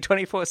KFC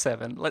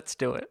 24/7. Let's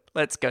do it.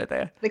 Let's go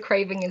there. The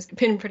craving has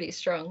been pretty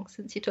strong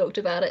since you talked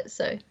about it,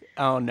 so.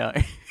 Oh no.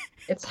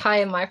 It's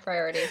high in my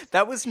priorities.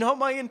 That was not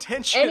my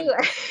intention.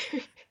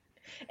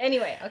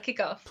 Anyway, I'll kick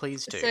off.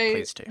 Please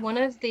do. One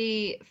of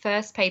the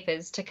first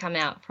papers to come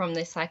out from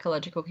the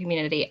psychological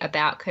community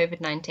about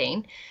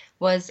COVID-19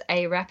 was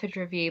a rapid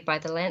review by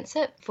The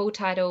Lancet, full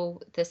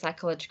title, The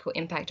Psychological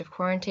Impact of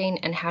Quarantine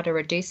and How to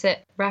Reduce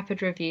It,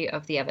 Rapid Review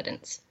of the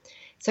Evidence.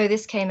 So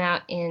this came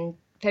out in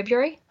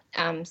February,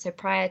 so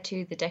prior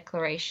to the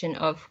declaration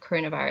of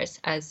coronavirus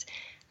as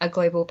a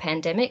global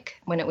pandemic,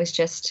 when it was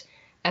just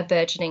a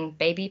burgeoning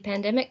baby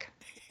pandemic.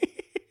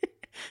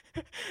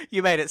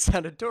 You made it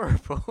sound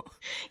adorable.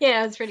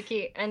 Yeah, it was pretty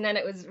cute. And then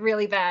it was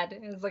really bad.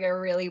 It was like a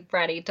really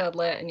bratty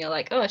toddler, and you're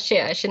like, oh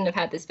shit, I shouldn't have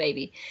had this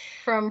baby.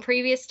 From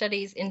previous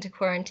studies into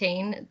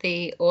quarantine,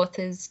 the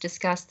authors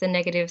discussed the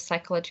negative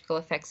psychological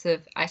effects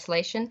of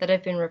isolation that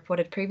have been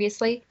reported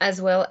previously,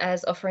 as well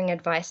as offering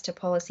advice to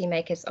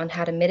policymakers on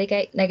how to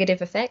mitigate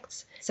negative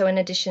effects. So in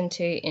addition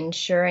to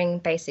ensuring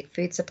basic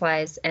food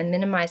supplies and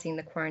minimizing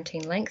the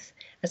quarantine length,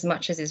 as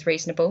much as is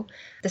reasonable,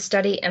 the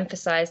study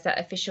emphasised that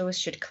officials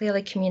should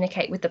clearly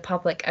communicate with the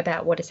public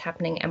about what is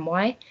happening and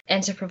why,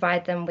 and to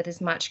provide them with as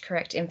much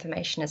correct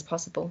information as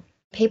possible.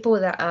 People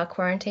that are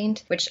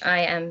quarantined, which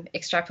I am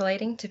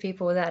extrapolating to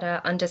people that are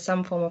under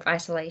some form of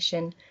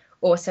isolation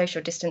or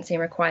social distancing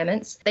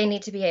requirements, they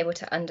need to be able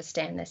to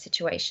understand their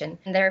situation.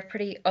 And there are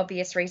pretty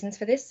obvious reasons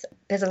for this.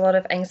 There's a lot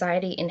of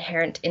anxiety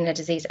inherent in a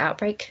disease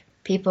outbreak.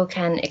 People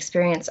can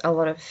experience a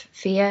lot of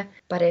fear,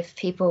 but if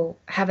people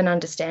have an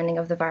understanding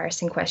of the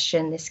virus in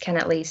question, this can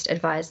at least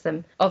advise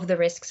them of the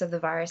risks of the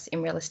virus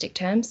in realistic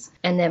terms,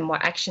 and then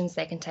what actions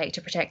they can take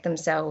to protect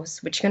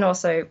themselves, which can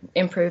also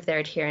improve their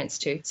adherence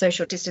to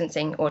social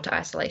distancing or to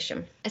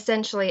isolation.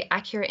 Essentially,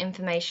 accurate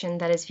information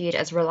that is viewed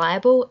as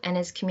reliable and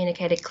is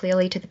communicated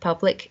clearly to the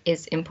public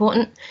is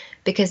important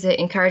because it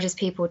encourages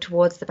people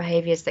towards the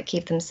behaviours that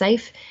keep them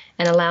safe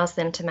and allows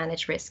them to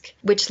manage risk,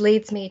 which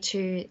leads me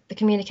to the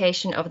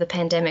communication of the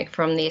pandemic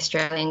from the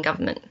Australian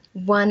government.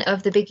 One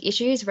of the big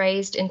issues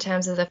raised in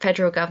terms of the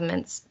federal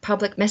government's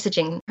public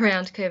messaging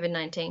around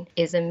COVID-19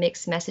 is the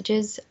mixed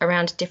messages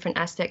around different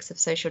aspects of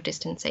social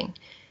distancing.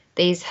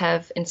 These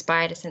have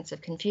inspired a sense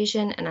of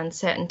confusion and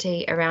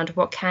uncertainty around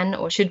what can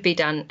or should be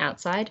done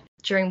outside.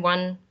 During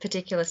one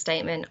particular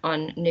statement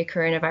on new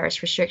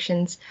coronavirus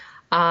restrictions,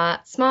 our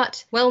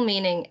smart,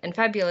 well-meaning and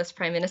fabulous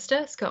Prime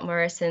Minister, Scott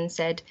Morrison,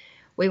 said,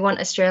 "We want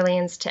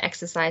Australians to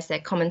exercise their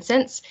common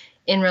sense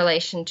in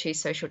relation to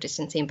social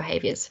distancing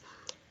behaviours."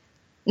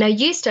 Now,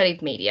 you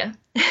studied media.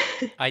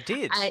 I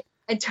did.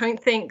 I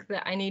don't think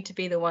that I need to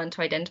be the one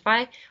to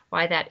identify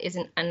why that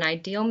isn't an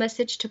ideal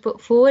message to put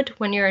forward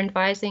when you're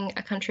advising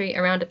a country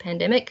around a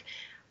pandemic.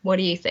 What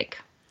do you think?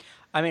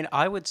 I mean,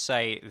 I would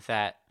say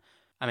that,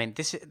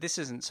 this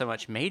isn't so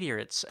much media,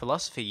 it's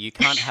philosophy. You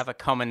can't have a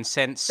common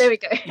sense. There we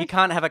go. You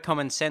can't have a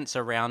common sense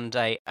around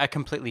a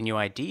completely new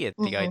idea.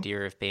 The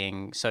idea of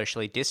being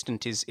socially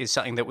distant is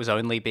something that was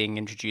only being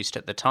introduced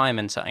at the time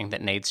and something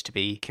that needs to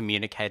be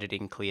communicated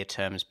in clear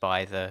terms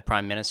by the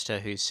Prime Minister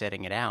who's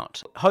setting it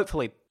out.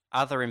 Hopefully,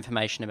 other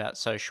information about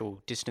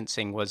social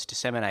distancing was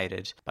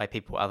disseminated by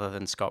people other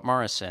than Scott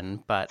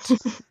Morrison, but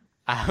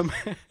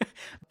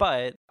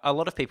but a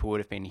lot of people would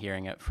have been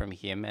hearing it from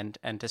him,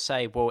 and to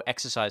say, well,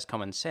 exercise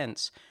common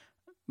sense,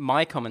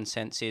 my common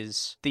sense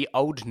is the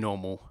old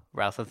normal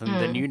rather than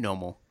the new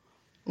normal.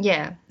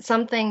 Yeah,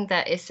 something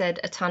that is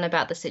said a ton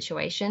about the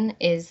situation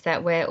is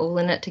that we're all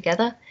in it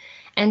together.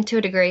 And to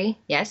a degree,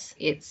 yes,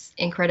 it's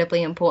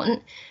incredibly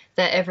important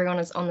that everyone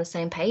is on the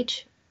same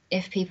page.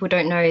 If people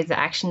don't know the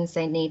actions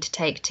they need to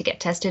take to get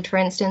tested, for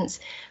instance,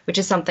 which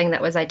is something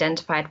that was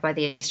identified by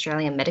the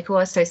Australian Medical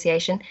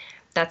Association,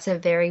 that's a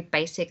very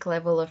basic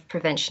level of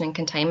prevention and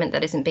containment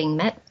that isn't being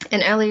met.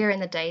 And earlier in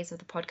the days of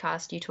the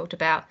podcast, you talked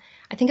about,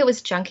 I think it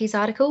was Junkie's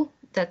article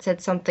that said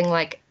something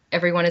like,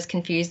 everyone is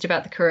confused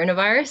about the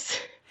coronavirus.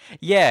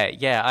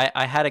 Yeah,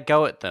 I had a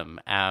go at them,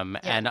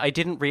 and I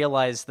didn't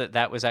realise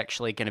that was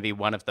actually going to be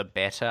one of the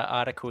better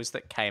articles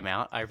that came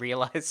out. I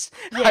realised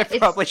I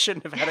probably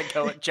shouldn't have had a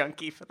go at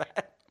Junkie for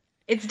that.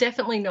 It's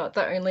definitely not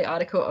the only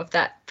article of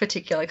that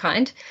particular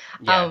kind.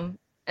 Yeah.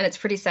 And it's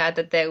pretty sad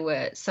that there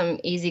were some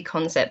easy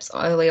concepts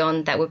early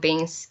on that were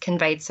being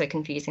conveyed so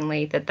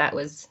confusingly that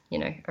was,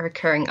 a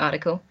recurring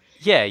article.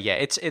 Yeah,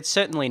 it's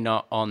certainly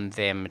not on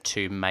them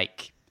to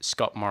make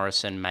Scott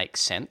Morrison make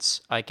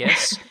sense, I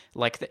guess.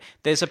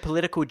 There's a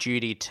political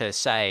duty to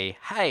say,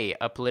 hey,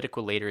 a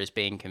political leader is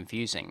being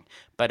confusing.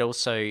 But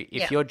also,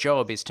 if your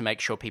job is to make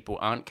sure people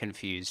aren't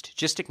confused,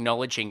 just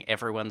acknowledging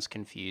everyone's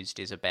confused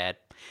is a bad...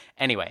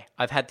 Anyway,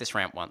 I've had this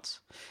rant once.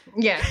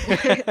 Yeah,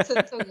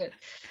 it's all good.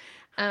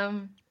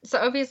 So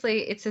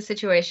obviously, it's a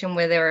situation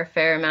where there are a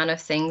fair amount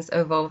of things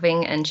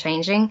evolving and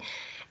changing,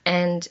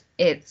 and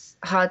it's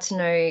hard to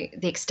know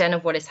the extent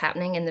of what is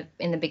happening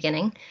in the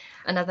beginning.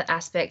 Another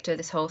aspect of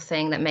this whole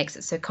thing that makes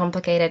it so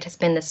complicated has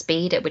been the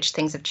speed at which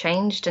things have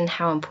changed and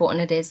how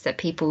important it is that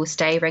people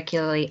stay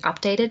regularly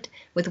updated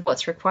with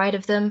what's required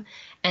of them,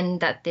 and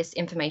that this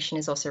information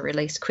is also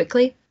released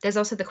quickly. There's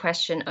also the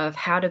question of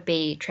how to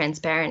be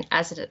transparent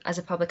as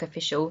a public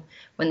official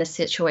when the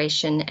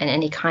situation and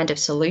any kind of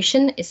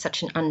solution is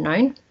such an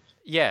unknown.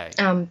 Yeah.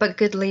 But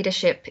good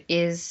leadership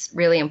is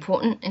really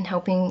important in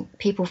helping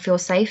people feel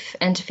safe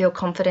and to feel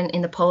confident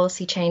in the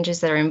policy changes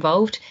that are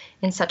involved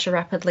in such a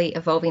rapidly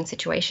evolving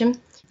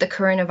situation. The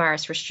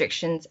coronavirus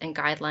restrictions and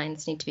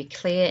guidelines need to be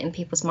clear in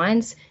people's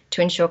minds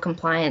to ensure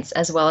compliance,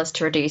 as well as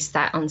to reduce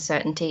that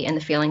uncertainty and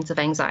the feelings of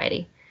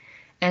anxiety.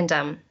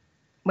 And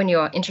when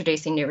you're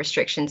introducing new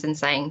restrictions and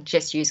saying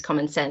just use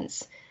common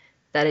sense,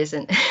 that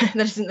isn't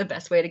the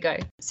best way to go.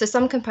 So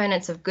some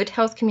components of good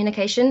health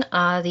communication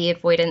are the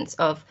avoidance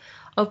of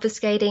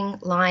obfuscating,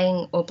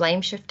 lying, or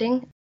blame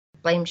shifting.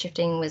 Blame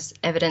shifting was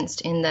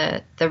evidenced in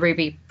the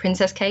Ruby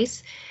Princess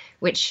case,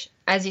 which,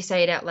 as you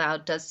say it out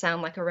loud, does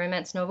sound like a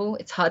romance novel.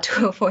 It's hard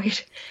to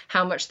avoid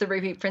how much the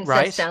Ruby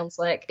Princess sounds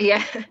like.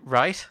 Yeah.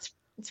 Right.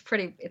 It's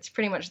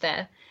pretty much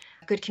there.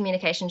 Good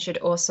communication should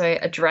also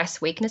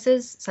address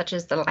weaknesses, such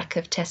as the lack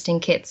of testing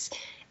kits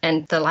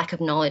and the lack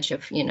of knowledge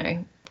of,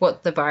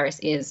 what the virus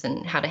is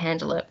and how to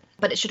handle it.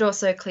 But it should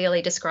also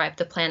clearly describe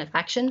the plan of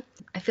action.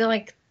 I feel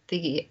like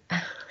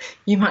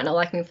you might not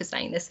like me for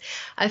saying this,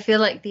 I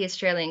feel like the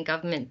Australian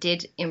government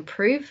did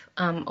improve,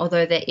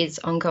 although there is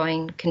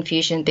ongoing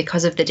confusion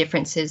because of the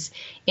differences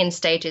in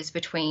stages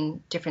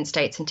between different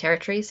states and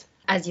territories,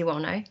 as you all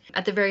know.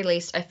 At the very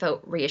least, I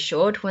felt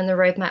reassured when the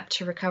roadmap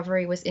to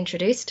recovery was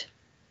introduced.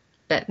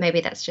 But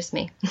maybe that's just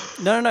me.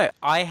 No.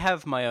 I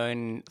have my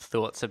own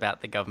thoughts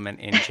about the government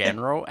in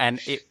general, and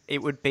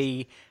it would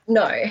be...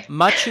 No.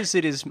 Much as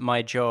it is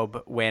my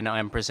job when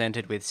I'm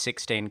presented with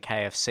 16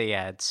 KFC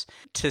ads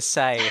to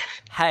say,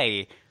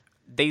 hey,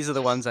 these are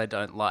the ones I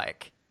don't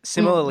like.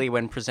 Similarly,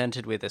 when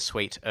presented with a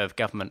suite of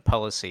government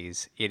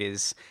policies, it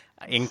is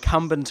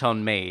incumbent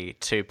on me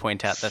to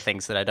point out the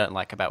things that I don't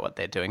like about what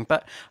they're doing.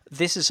 But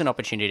this is an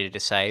opportunity to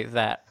say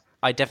that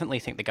I definitely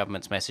think the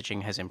government's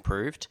messaging has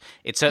improved.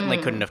 It certainly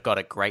couldn't have got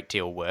a great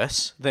deal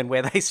worse than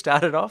where they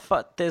started off,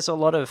 but there's a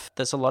lot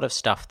of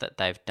stuff that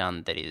they've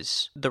done that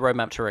is the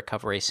roadmap to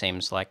recovery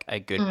seems like a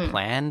good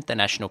plan. The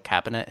National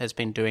Cabinet has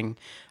been doing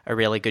a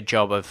really good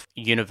job of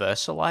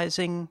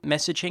universalizing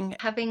messaging.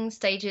 Having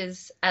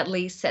stages at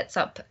least sets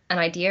up an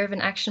idea of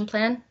an action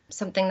plan.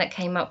 Something that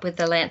came up with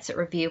the Lancet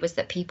review was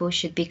that people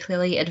should be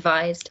clearly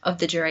advised of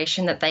the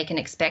duration that they can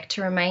expect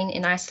to remain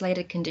in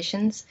isolated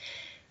conditions.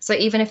 So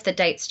even if the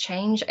dates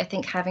change, I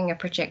think having a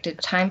projected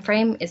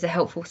timeframe is a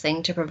helpful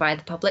thing to provide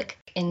the public.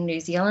 In New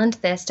Zealand,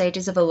 their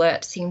stages of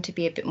alert seem to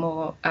be a bit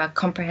more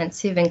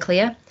comprehensive and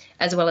clear,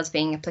 as well as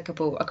being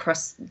applicable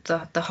across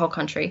the whole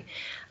country.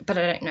 But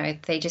I don't know,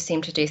 they just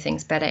seem to do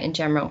things better in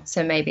general,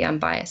 so maybe I'm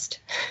biased.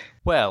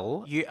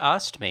 Well, you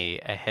asked me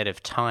ahead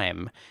of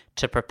time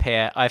to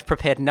prepare. I've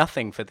prepared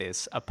nothing for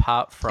this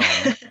apart from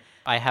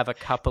I have a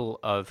couple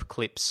of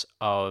clips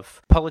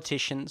of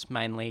politicians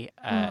mainly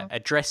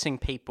addressing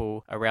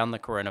people around the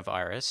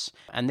coronavirus,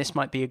 and this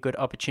might be a good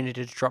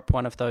opportunity to drop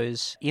one of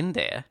those in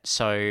there.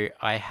 So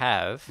I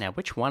have, now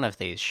which one of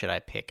these should I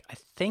pick? I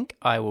think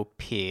I will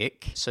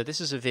pick, so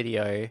this is a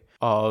video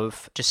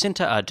of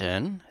Jacinda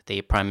Ardern,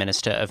 the Prime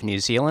Minister of New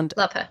Zealand.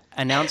 Love her.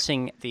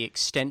 Announcing the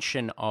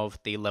extension of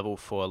the level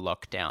 4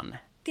 lockdown.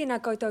 Tēnā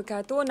koutou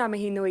katoa, ngā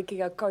mihi nui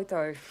ki a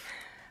koutou.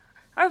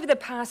 Over the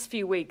past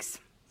few weeks,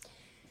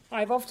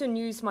 I've often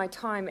used my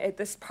time at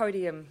this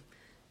podium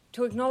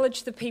to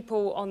acknowledge the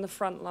people on the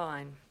front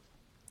line.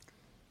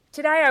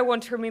 Today I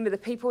want to remember the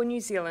people in New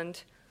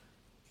Zealand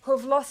who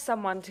have lost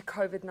someone to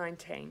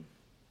COVID-19,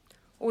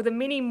 or the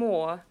many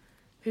more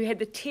who had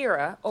the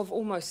terror of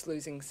almost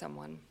losing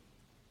someone.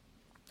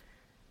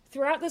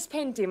 Throughout this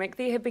pandemic,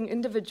 there have been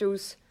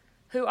individuals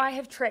who I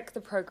have tracked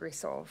the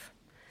progress of.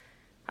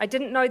 I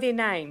didn't know their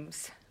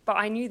names, but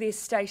I knew their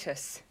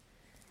status,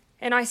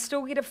 and I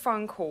still get a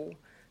phone call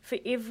for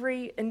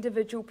every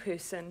individual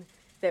person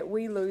that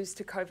we lose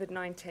to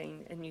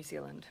COVID-19 in New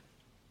Zealand.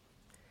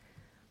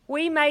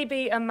 We may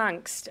be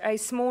amongst a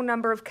small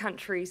number of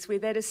countries where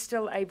that is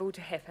still able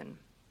to happen,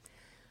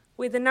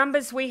 where the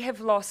numbers we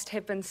have lost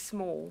have been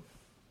small,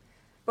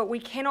 but we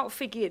cannot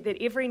forget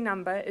that every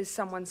number is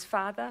someone's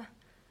father,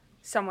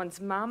 someone's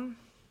mum,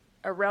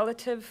 a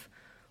relative,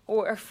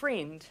 or a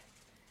friend,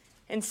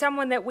 and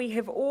someone that we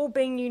have all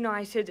been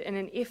united in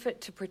an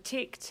effort to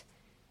protect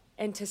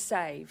and to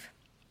save.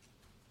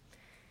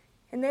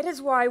 And that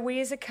is why we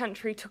as a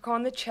country took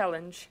on the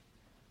challenge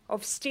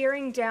of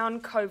staring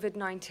down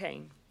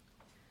COVID-19,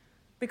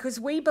 because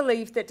we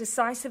believed that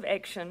decisive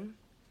action,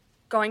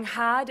 going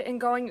hard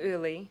and going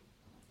early,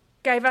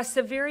 gave us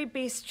the very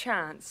best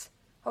chance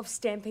of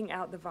stamping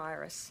out the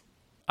virus.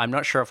 I'm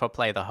not sure if I'll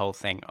play the whole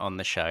thing on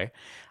the show,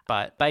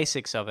 but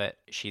basics of it,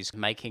 she's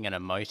making an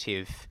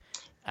emotive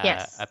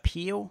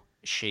appeal.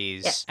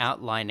 She's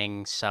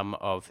outlining some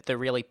of the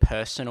really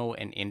personal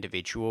and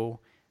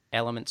individual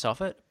elements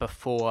of it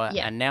before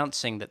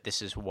announcing that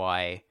this is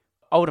why,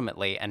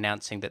 ultimately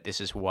announcing that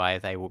this is why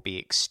they will be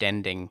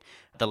extending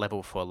the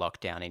level 4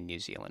 lockdown in New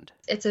Zealand.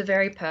 It's a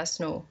very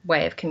personal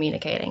way of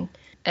communicating.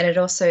 And it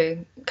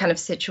also kind of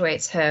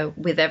situates her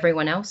with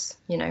everyone else.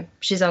 You know,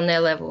 she's on their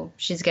level.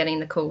 She's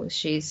getting the calls.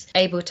 She's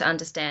able to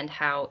understand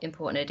how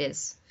important it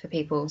is for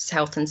people's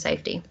health and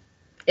safety.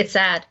 It's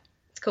sad.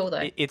 It's cool,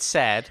 though. It's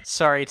sad.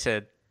 Sorry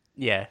to,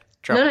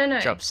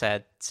 drop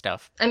sad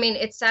stuff. I mean,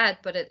 it's sad,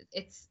 but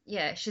it's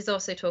she's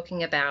also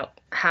talking about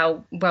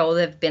how well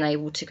they've been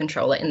able to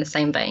control it in the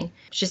same vein.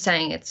 She's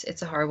saying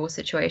it's a horrible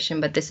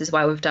situation, but this is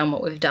why we've done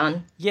what we've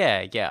done.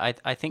 Yeah.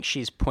 I think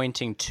she's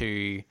pointing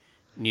to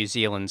New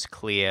Zealand's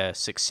clear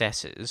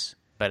successes,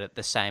 but at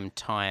the same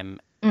time,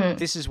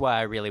 this is why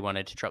I really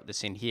wanted to drop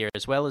this in here,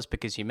 as well as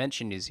because you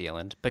mentioned New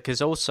Zealand,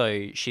 because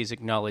also she's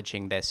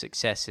acknowledging their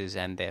successes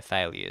and their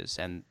failures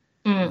and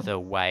the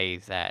way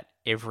that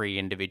every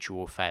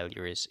individual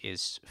failure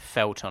is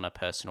felt on a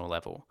personal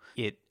level.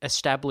 It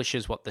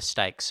establishes what the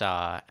stakes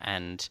are,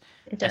 and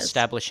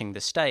establishing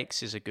the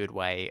stakes is a good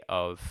way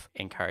of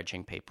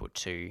encouraging people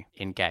to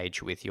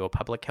engage with your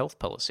public health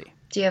policy.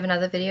 Do you have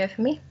another video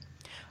for me?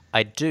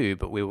 I do,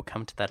 but we will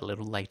come to that a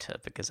little later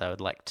because I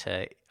would like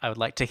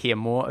to hear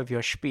more of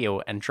your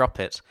spiel and drop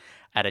it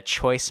at a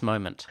choice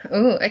moment.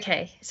 Oh,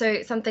 okay.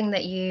 So something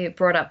that you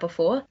brought up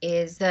before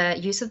is the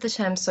use of the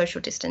term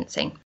social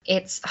distancing.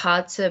 It's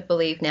hard to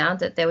believe now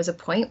that there was a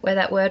point where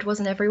that word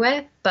wasn't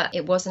everywhere, but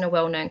it wasn't a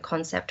well-known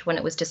concept when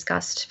it was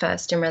discussed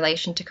first in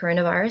relation to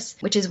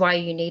coronavirus, which is why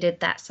you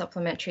needed that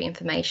supplementary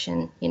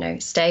information,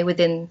 stay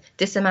within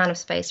this amount of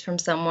space from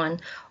someone,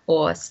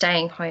 or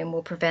staying home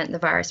will prevent the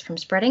virus from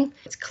spreading.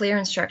 It's clear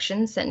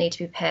instructions that need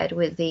to be paired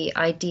with the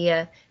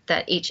idea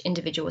that each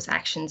individual's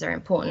actions are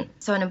important.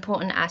 So an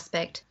important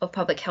aspect of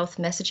public health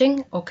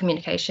messaging or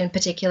communication,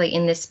 particularly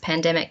in this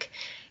pandemic,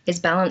 is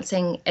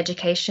balancing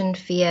education,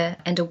 fear,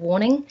 and a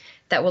warning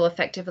that will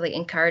effectively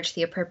encourage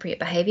the appropriate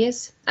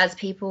behaviours, as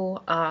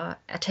people, our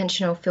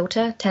attentional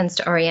filter tends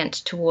to orient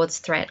towards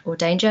threat or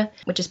danger,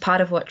 which is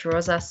part of what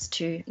draws us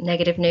to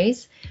negative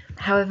news.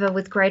 However,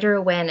 with greater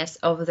awareness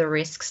of the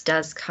risks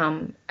does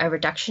come a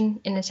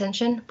reduction in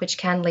attention, which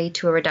can lead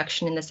to a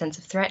reduction in the sense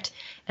of threat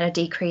and a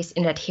decrease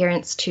in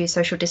adherence to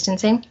social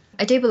distancing.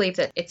 I do believe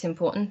that it's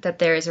important that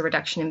there is a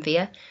reduction in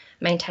fear.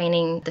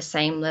 Maintaining the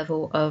same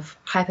level of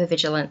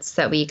hypervigilance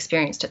that we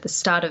experienced at the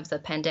start of the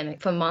pandemic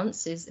for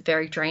months is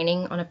very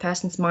draining on a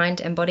person's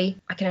mind and body.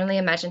 I can only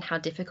imagine how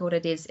difficult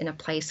it is in a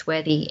place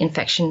where the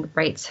infection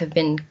rates have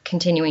been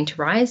continuing to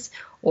rise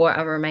or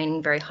are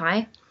remaining very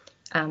high.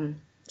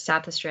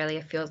 South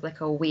Australia feels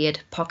like a weird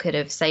pocket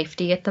of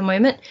safety at the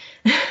moment.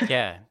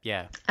 Yeah.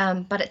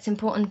 But it's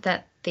important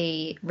that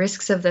the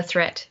risks of the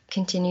threat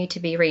continue to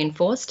be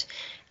reinforced,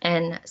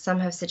 and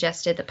some have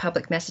suggested that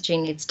public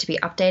messaging needs to be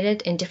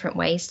updated in different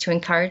ways to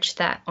encourage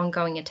that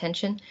ongoing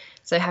attention.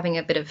 So having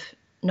a bit of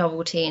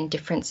novelty and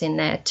difference in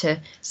there to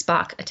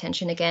spark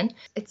attention again.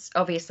 It's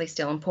obviously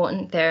still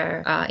important.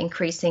 There are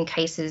increasing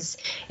cases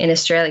in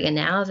Australia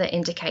now that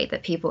indicate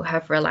that people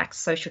have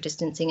relaxed social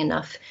distancing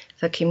enough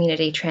for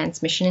community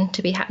transmission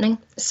to be happening.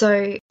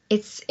 So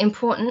it's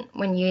important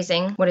when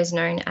using what is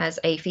known as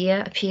a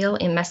fear appeal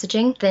in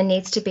messaging. There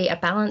needs to be a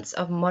balance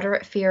of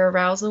moderate fear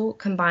arousal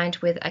combined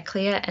with a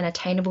clear and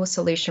attainable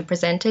solution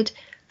presented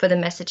for the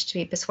message to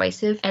be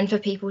persuasive and for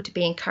people to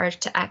be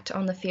encouraged to act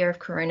on the fear of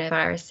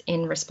coronavirus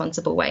in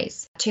responsible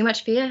ways. Too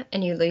much fear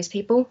and you lose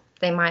people.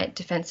 They might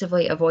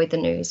defensively avoid the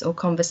news or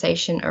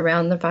conversation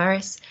around the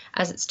virus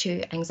as it's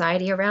too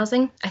anxiety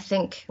arousing. I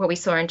think what we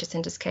saw in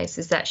Jacinda's case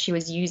is that she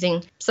was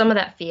using some of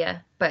that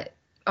fear, but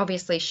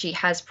obviously she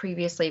has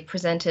previously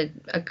presented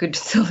a good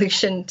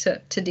solution to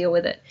deal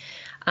with it.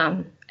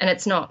 And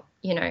it's not,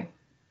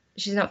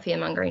 she's not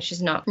fear-mongering.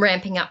 She's not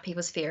ramping up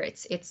people's fear.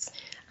 It's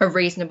a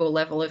reasonable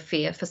level of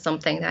fear for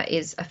something that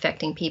is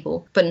affecting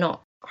people, but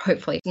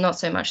hopefully not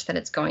so much that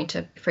it's going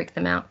to freak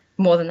them out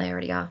more than they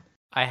already are.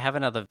 I have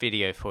another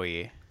video for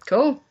you.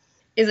 Cool.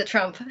 Is it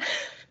Trump?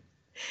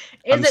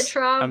 Is it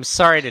Trump? I'm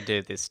sorry to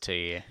do this to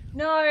you.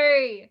 No.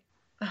 I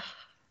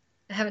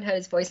haven't heard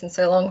his voice in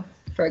so long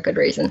for a good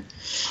reason.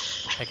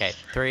 Okay,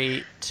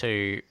 3,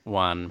 2,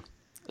 1.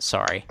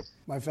 Sorry.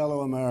 My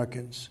fellow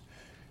Americans,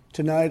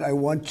 tonight I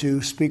want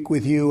to speak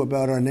with you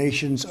about our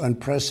nation's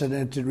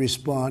unprecedented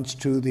response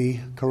to the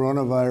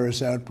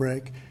coronavirus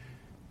outbreak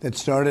that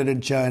started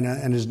in China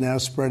and is now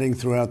spreading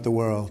throughout the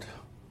world.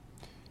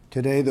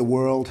 Today, the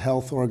World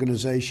Health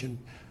Organization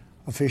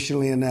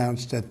officially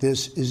announced that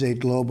this is a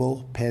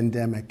global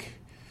pandemic.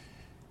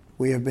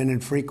 We have been in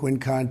frequent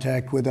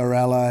contact with our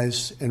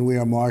allies, and we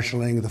are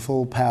marshaling the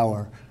full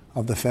power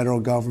of the federal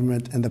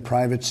government and the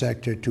private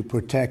sector to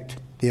protect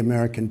the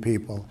American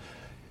people.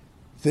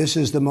 This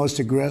is the most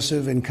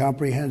aggressive and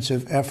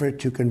comprehensive effort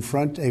to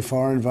confront a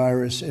foreign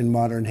virus in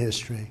modern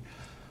history.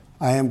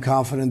 I am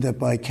confident that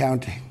by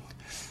counting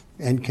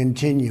and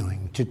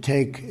continuing to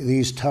take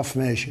these tough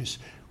measures,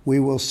 we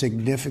will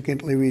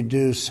significantly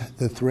reduce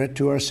the threat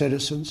to our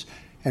citizens,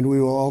 and we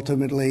will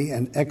ultimately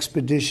and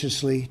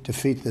expeditiously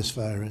defeat this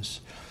virus.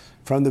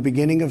 From the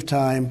beginning of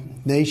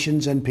time,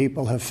 nations and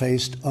people have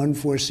faced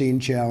unforeseen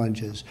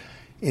challenges,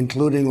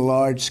 including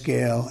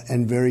large-scale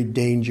and very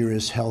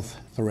dangerous health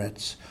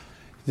threats.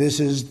 This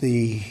is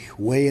the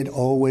way it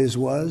always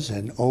was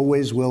and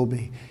always will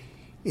be.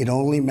 It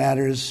only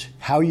matters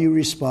how you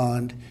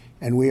respond,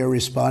 and we are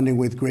responding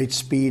with great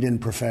speed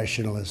and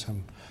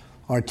professionalism.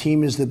 Our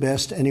team is the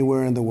best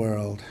anywhere in the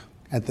world.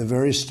 At the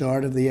very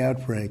start of the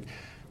outbreak,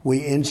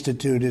 we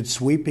instituted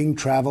sweeping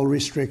travel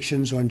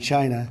restrictions on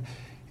China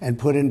and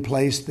put in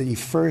place the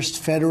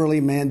first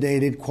federally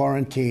mandated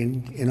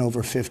quarantine in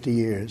over 50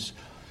 years.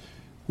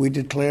 We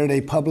declared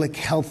a public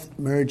health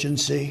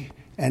emergency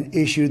and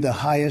issued the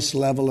highest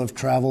level of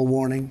travel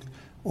warning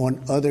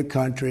on other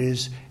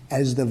countries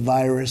as the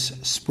virus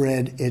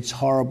spread its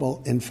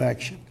horrible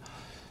infection.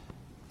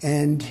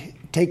 And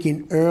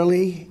taking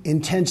early,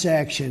 intense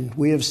action,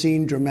 we have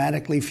seen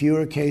dramatically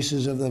fewer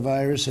cases of the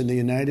virus in the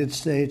United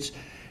States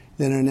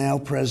than are now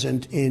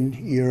present in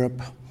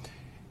Europe.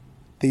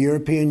 The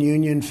European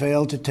Union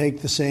failed to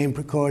take the same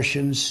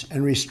precautions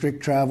and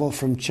restrict travel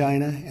from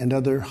China and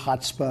other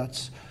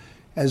hotspots.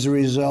 As a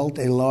result,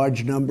 a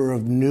large number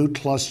of new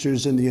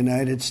clusters in the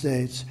United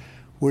States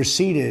were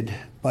seeded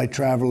by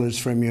travelers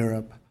from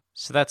Europe.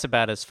 So that's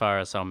about as far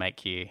as I'll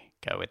make you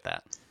go with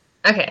that.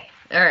 Okay,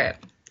 all right.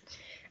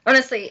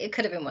 Honestly, it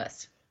could have been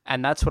worse.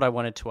 And that's what I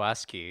wanted to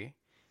ask you.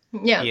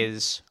 Yeah.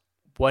 Is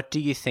what do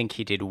you think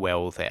he did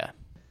well there?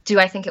 Do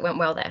I think it went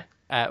well there?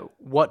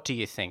 What do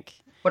you think?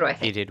 What do I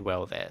think? He did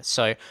well there.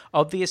 So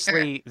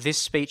obviously, this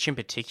speech in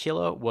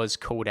particular was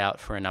called out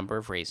for a number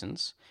of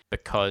reasons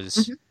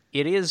because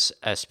it is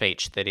a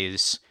speech that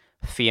is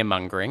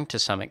fear-mongering to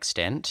some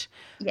extent.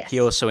 Yes. He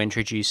also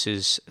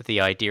introduces the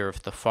idea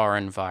of the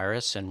foreign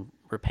virus and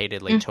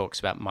repeatedly talks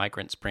about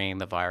migrants bringing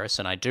the virus,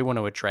 and I do want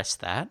to address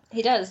that.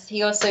 He does.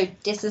 He also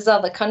disses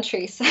other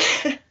countries.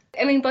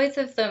 I mean, both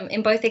of them,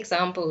 in both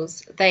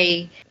examples,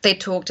 they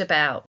talked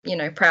about,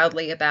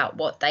 proudly about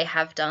what they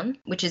have done,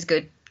 which is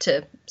good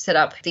to set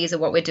up. These are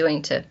what we're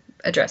doing to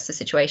address the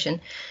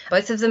situation.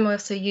 Both of them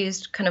also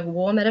used kind of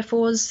war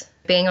metaphors,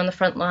 being on the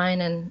front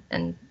line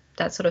and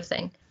that sort of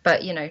thing.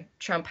 But,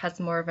 Trump has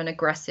more of an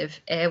aggressive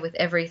air with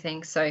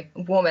everything. So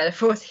war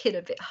metaphors hit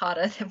a bit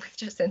harder than with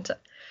Jacinta.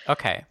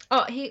 Okay.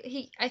 Oh,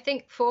 I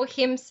think for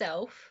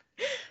himself,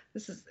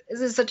 this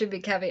is such a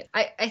big caveat.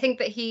 I think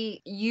that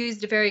he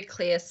used very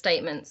clear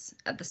statements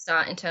at the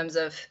start in terms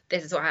of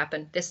this is what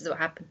happened, this is what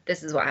happened,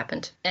 this is what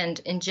happened. And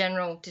in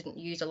general, didn't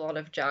use a lot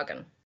of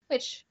jargon,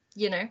 which,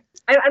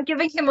 I'm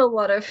giving him a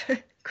lot of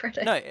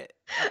credit. No,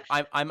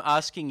 I'm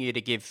asking you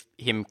to give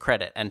him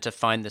credit and to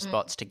find the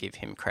spots to give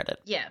him credit.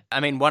 Yeah. I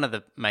mean, one of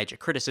the major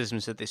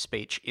criticisms of this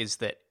speech is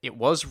that it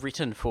was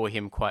written for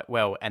him quite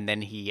well, and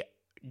then he,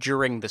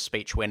 during the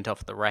speech, went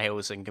off the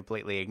rails and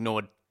completely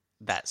ignored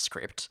that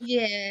script.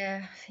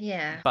 Yeah.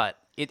 But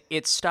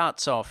it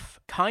starts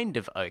off kind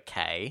of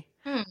okay.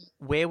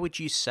 Where would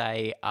you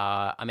say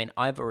I mean,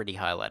 I've already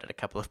highlighted a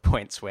couple of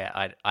points where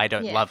I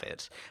don't love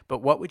it, but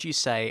what would you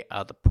say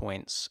are the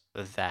points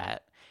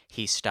that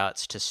he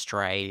starts to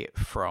stray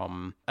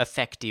from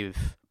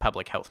effective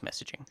public health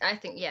messaging? I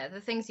think,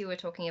 the things you were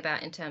talking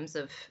about in terms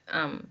of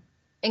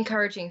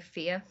encouraging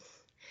fear.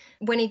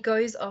 When he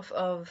goes off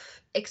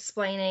of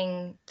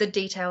explaining the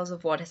details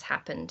of what has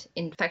happened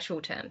in factual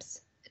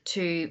terms,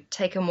 to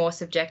take a more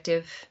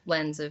subjective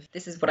lens of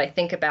this is what I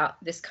think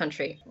about this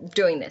country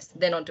doing this,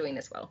 they're not doing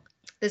this well.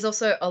 There's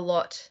also a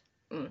lot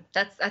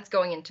that's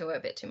going into it a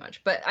bit too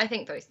much, but I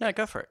think those things. No,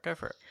 go for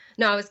it.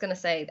 No, I was going to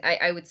say,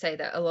 I would say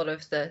that a lot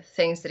of the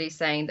things that he's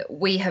saying that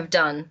we have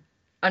done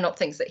are not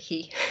things that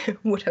he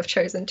would have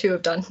chosen to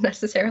have done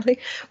necessarily,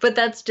 but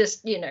that's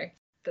just,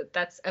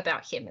 that's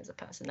about him as a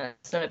person.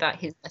 That's not about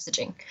his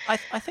messaging.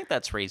 I think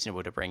that's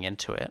reasonable to bring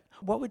into it.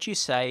 What would you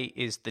say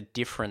is the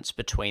difference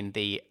between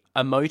the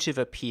emotive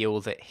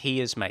appeal that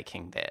he is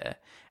making there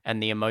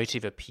and the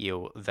emotive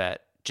appeal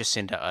that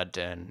Jacinda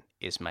Ardern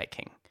is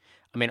making?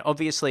 I mean,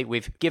 obviously,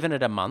 we've given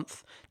it a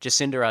month.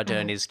 Jacinda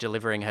Ardern is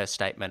delivering her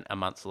statement a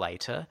month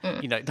later.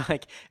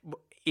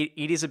 It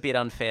is a bit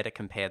unfair to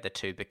compare the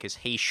two because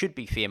he should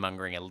be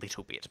fear-mongering a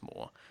little bit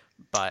more,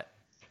 but...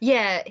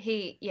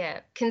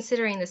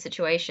 Considering the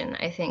situation,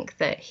 I think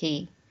that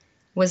he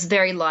was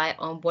very light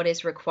on what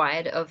is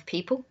required of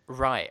people.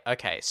 Right,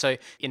 okay. So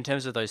in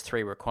terms of those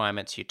three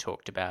requirements you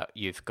talked about,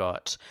 you've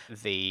got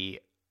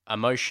the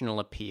emotional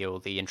appeal,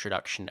 the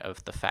introduction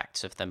of the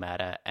facts of the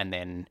matter, and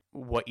then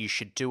what you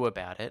should do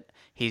about it.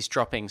 He's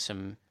dropping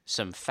some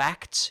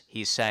facts.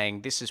 He's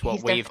saying, this is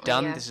what we've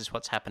done, this is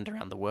what's happened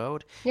around the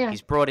world. Yeah.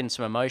 He's brought in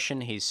some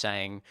emotion. He's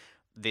saying,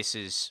 this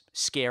is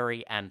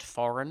scary and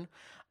foreign.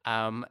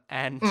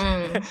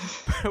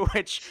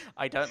 Which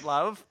I don't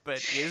love, but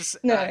is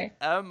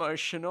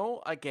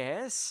emotional, I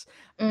guess.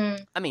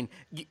 I mean,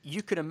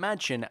 you could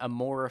imagine a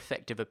more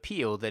effective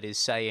appeal that is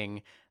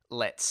saying,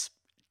 let's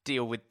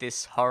deal with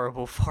this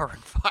horrible foreign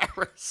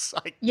virus,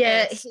 I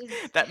guess.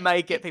 That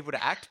may get people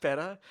to act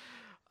better.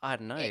 I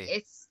don't know.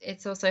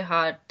 It's also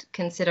hard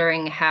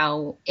considering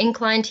how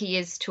inclined he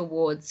is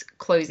towards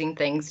closing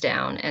things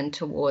down and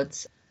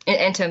towards,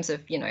 in terms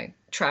of,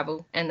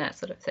 travel and that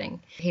sort of thing.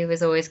 He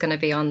was always going to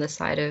be on the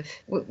side of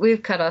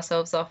we've cut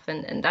ourselves off,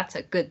 and that's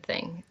a good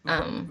thing.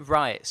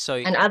 Right. So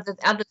and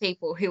other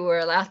people who were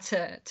allowed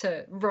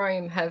to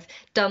roam have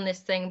done this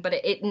thing, but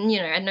it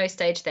at no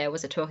stage there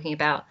was it talking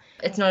about,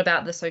 it's not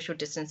about the social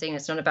distancing,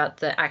 it's not about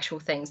the actual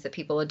things that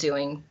people are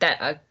doing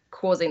that are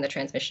causing the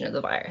transmission of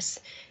the virus.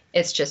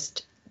 It's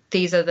just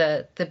these are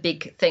the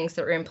big things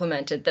that were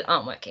implemented that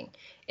aren't working.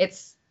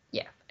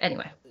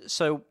 Anyway.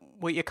 So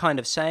what you're kind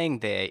of saying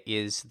there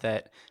is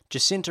that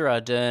Jacinda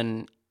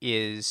Ardern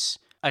is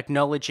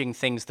acknowledging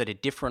things that are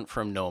different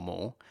from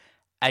normal,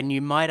 and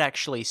you might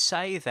actually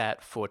say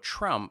that for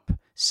Trump,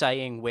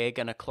 saying we're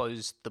going to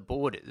close the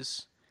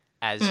borders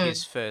as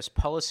his first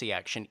policy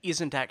action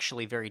isn't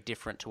actually very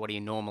different to what he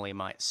normally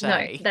might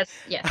say. No, that's,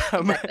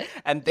 exactly.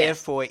 And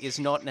therefore is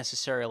not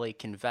necessarily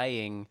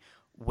conveying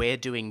we're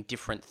doing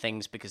different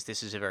things because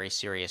this is a very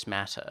serious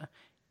matter.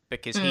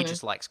 Because he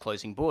just likes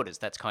closing borders.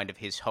 That's kind of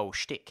his whole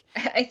shtick.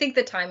 I think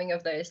the timing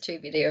of those two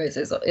videos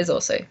is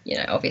also,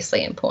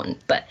 obviously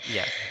important. But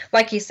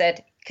like you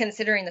said,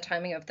 considering the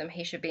timing of them,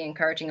 he should be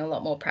encouraging a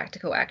lot more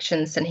practical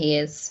actions than he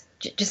is.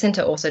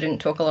 Jacinta also didn't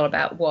talk a lot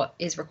about what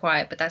is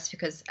required, but that's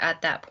because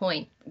at that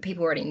point,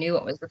 people already knew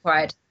what was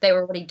required. They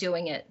were already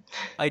doing it.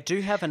 I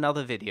do have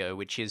another video,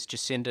 which is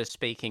Jacinda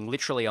speaking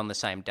literally on the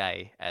same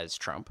day as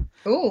Trump.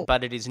 Ooh.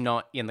 But it is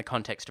not in the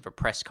context of a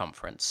press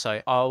conference.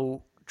 So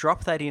I'll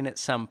drop that in at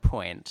some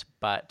point,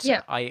 but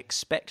I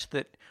expect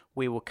that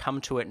we will come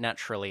to it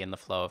naturally in the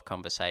flow of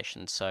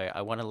conversation. So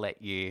I want to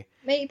let you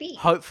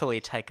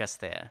hopefully take us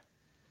there.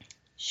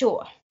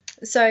 Sure.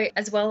 So,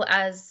 as well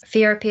as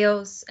fear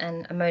appeals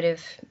and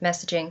emotive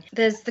messaging,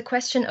 there's the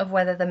question of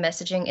whether the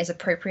messaging is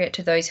appropriate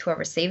to those who are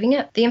receiving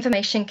it. The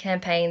information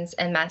campaigns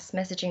and mass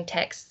messaging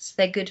texts,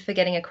 they're good for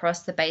getting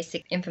across the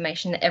basic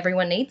information that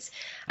everyone needs,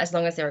 as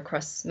long as they're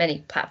across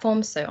many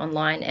platforms, so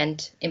online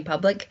and in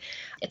public.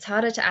 It's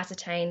harder to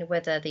ascertain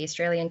whether the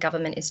Australian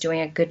government is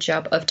doing a good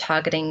job of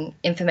targeting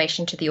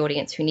information to the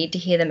audience who need to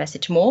hear the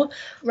message more.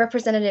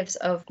 Representatives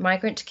of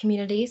migrant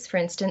communities, for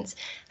instance,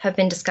 have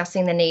been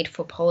discussing the need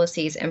for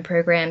policies and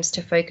programs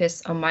to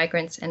focus on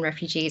migrants and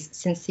refugees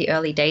since the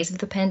early days of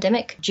the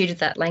pandemic, due to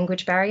that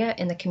language barrier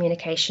in the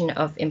communication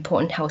of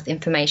important health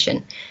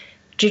information.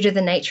 Due to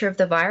the nature of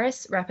the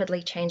virus,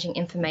 rapidly changing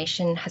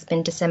information has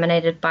been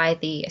disseminated by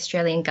the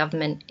Australian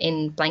government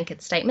in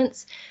blanket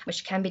statements,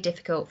 which can be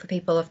difficult for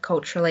people of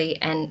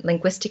culturally and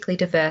linguistically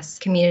diverse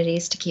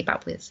communities to keep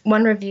up with.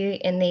 One review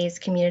in these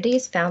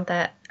communities found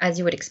that, as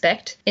you would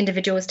expect,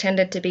 individuals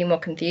tended to be more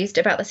confused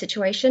about the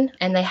situation,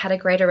 and they had a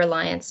greater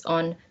reliance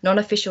on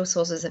non-official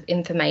sources of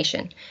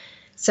information.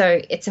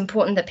 So it's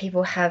important that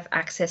people have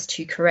access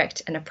to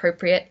correct and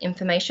appropriate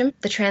information.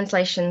 The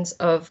translations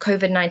of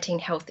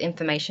COVID-19 health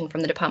information from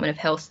the Department of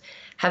Health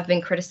have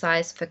been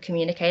criticised for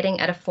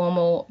communicating at a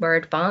formal or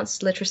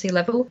advanced literacy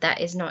level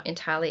that is not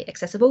entirely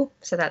accessible.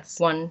 So that's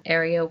one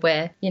area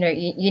where, you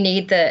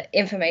need the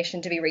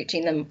information to be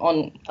reaching them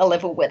on a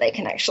level where they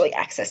can actually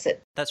access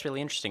it. That's really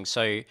interesting.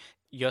 So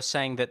you're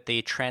saying that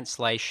the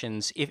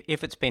translations,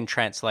 if it's been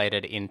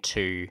translated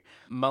into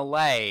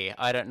Malay,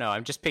 I don't know,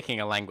 I'm just picking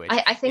a language.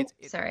 I think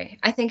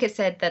it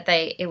said that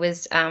it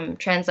was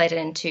translated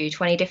into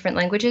 20 different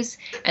languages,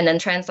 and then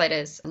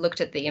translators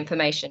looked at the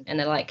information and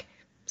they're like,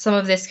 some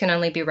of this can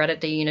only be read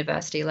at the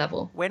university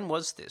level. When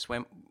was this?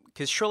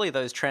 Because surely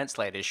those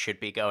translators should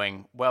be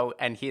going, well,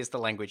 and here's the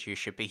language you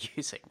should be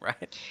using,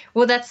 right?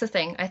 Well, that's the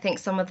thing. I think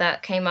some of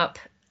that came up.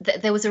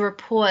 There was a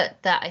report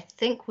that I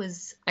think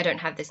I don't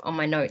have this on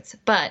my notes,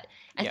 but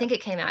I think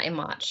it came out in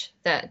March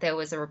that there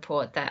was a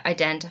report that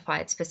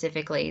identified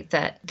specifically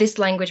that this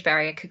language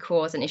barrier could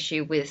cause an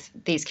issue with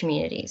these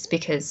communities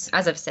because,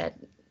 as I've said,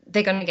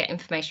 they're going to get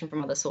information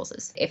from other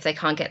sources if they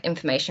can't get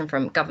information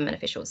from government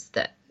officials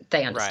that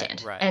they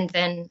understand. Right. And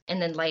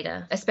then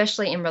later,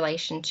 especially in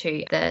relation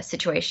to the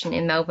situation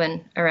in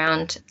Melbourne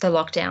around the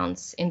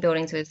lockdowns in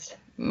buildings with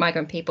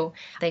migrant people,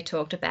 they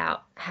talked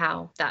about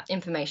how that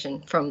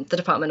information from the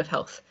Department of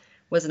Health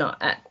was not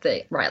at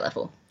the right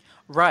level.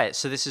 Right,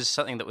 so this is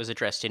something that was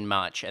addressed in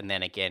March and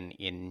then again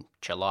in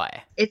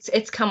July.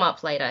 It's come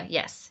up later,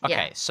 yes. Okay,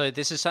 yeah. So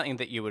this is something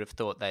that you would have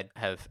thought they'd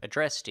have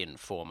addressed in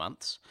 4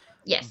 months.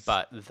 Yes.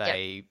 But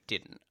they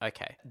didn't.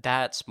 Okay.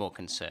 That's more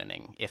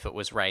concerning if it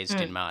was raised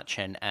in March.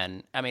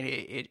 And I mean,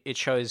 it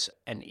shows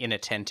an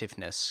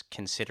inattentiveness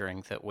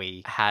considering that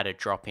we had a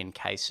drop in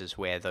cases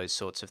where those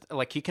sorts of...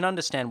 Like, you can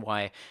understand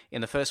why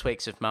in the first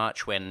weeks of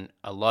March when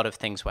a lot of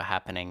things were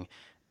happening,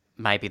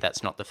 maybe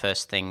that's not the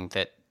first thing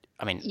that...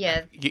 I mean,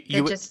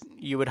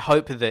 you would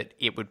hope that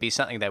it would be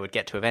something they would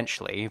get to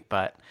eventually,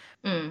 but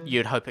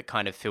you'd hope it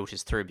kind of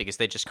filters through because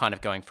they're just kind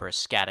of going for a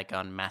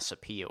scattergun mass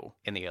appeal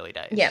in the early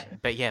days. Yeah.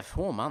 But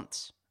 4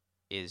 months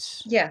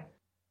is... Yeah.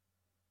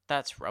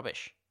 That's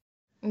rubbish.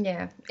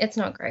 Yeah, it's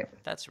not great.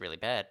 That's really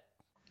bad.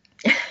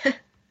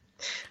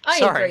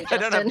 Sorry, agree, I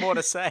don't have more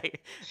to say.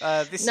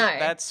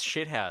 That's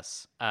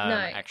shithouse, no,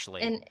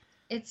 actually. And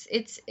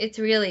it's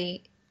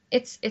really...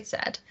 It's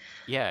sad.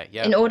 Yeah.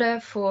 In order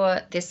for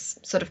this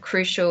sort of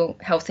crucial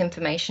health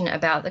information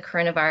about the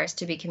coronavirus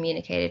to be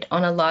communicated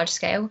on a large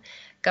scale,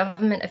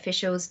 government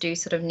officials do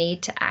sort of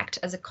need to act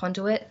as a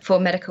conduit for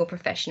medical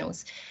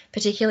professionals,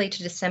 particularly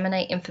to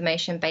disseminate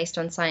information based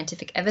on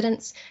scientific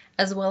evidence,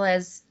 as well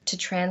as to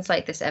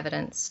translate this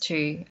evidence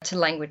to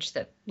language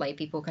that lay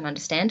people can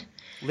understand.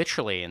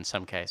 Literally in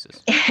some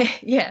cases.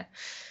 Yeah.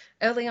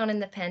 Early on in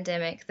the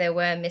pandemic, there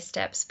were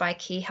missteps by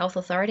key health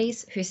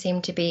authorities who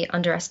seemed to be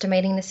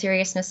underestimating the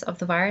seriousness of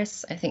the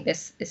virus. I think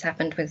this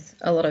happened with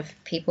a lot of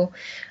people.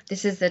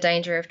 This is the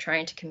danger of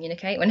trying to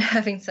communicate when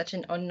having such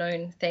an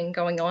unknown thing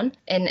going on.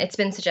 And it's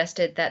been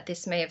suggested that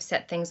this may have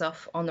set things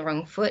off on the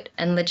wrong foot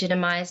and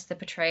legitimized the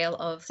portrayal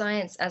of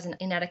science as an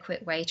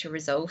inadequate way to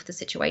resolve the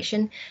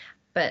situation.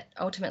 But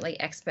ultimately,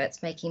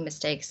 experts making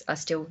mistakes are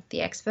still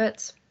the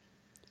experts.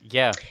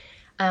 Yeah.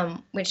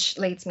 Which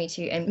leads me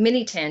to a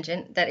mini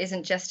tangent that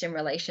isn't just in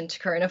relation to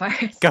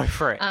coronavirus. Go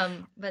for it.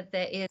 But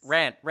there is...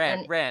 Rant,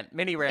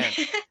 mini rant.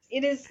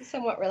 It is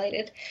somewhat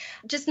related,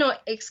 just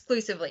not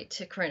exclusively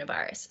to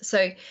coronavirus.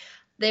 So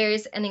there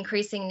is an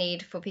increasing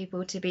need for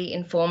people to be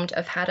informed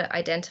of how to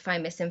identify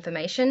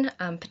misinformation,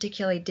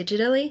 particularly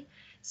digitally.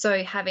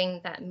 So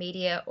having that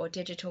media or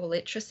digital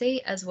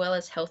literacy as well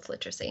as health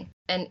literacy.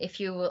 And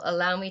if you will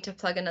allow me to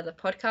plug another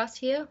podcast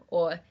here,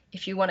 or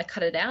if you want to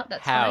cut it out,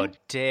 that's fine. How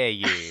dare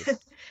you?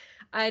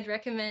 I'd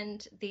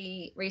recommend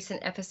the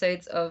recent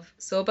episodes of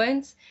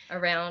Sawbones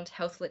around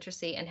health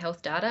literacy and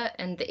health data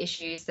and the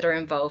issues that are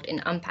involved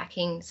in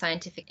unpacking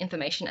scientific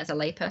information as a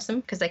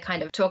layperson, because they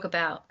kind of talk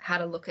about how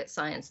to look at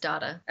science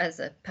data as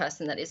a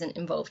person that isn't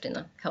involved in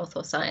the health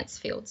or science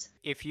fields.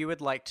 If you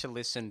would like to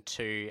listen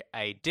to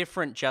a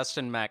different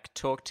Justin Mack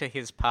talk to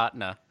his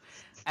partner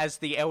as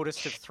the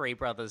eldest of three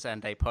brothers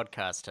and a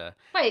podcaster.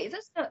 Wait,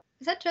 is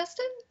that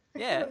Justin?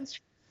 Yeah. It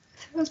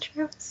was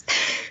Travis.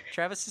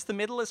 Travis is the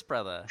middleest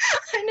brother.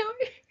 I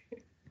know.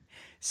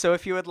 So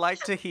if you would like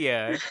to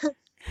hear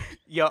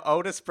your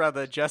oldest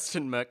brother,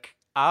 Justin Mack,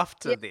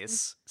 after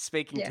this,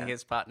 speaking to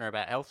his partner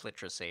about health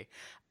literacy,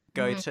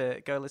 go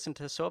listen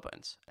to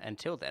Sawbones.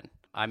 Until then,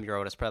 I'm your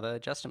oldest brother,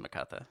 Justin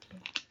MacArthur.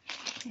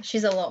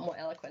 She's a lot more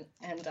eloquent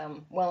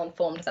and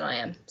well-informed than I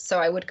am, so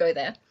I would go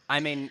there. I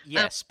mean,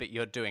 yes, but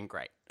you're doing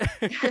great.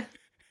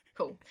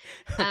 Cool.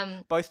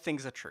 Both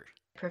things are true.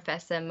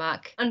 Professor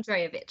Mark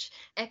Andreevich,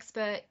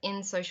 expert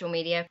in social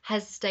media,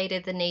 has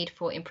stated the need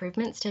for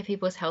improvements to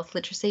people's health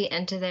literacy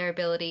and to their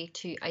ability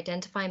to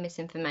identify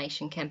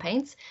misinformation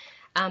campaigns,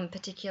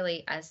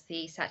 particularly as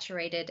the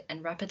saturated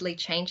and rapidly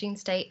changing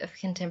state of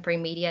contemporary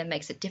media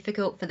makes it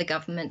difficult for the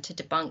government to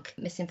debunk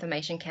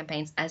misinformation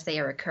campaigns as they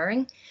are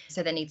occurring.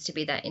 So there needs to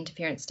be that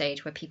interference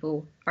stage where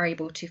people are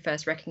able to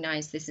first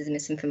recognize this is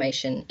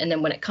misinformation, and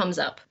then when it comes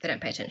up, they don't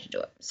pay attention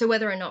to it. So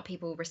whether or not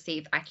people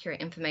receive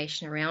accurate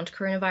information around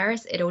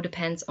coronavirus, it all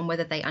depends on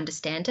whether they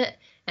understand it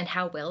and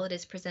how well it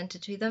is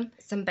presented to them.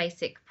 Some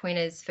basic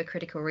pointers for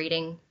critical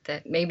reading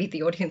that maybe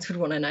the audience would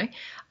want to know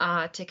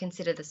are to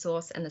consider the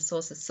source and the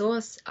source's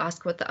source,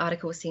 ask what the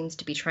article seems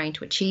to be trying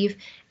to achieve,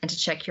 and to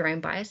check your own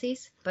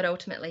biases. But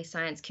ultimately,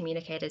 science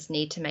communicators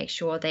need to make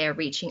sure they are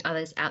reaching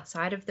others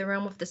outside of the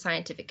realm of the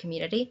scientific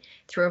community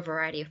through a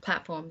variety of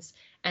platforms,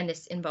 and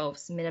this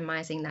involves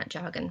minimizing that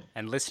jargon.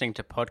 And listening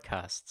to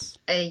podcasts.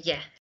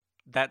 Yeah.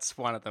 That's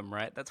one of them,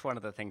 right? That's one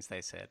of the things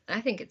they said. I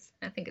think it's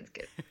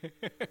good.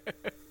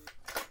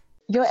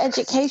 Your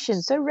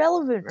education's so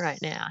relevant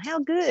right now. How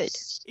good.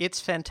 It's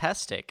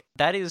fantastic.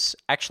 That is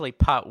actually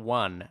part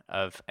one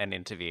of an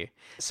interview.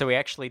 So we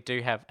actually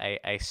do have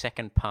a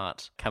second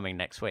part coming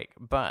next week.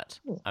 But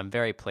I'm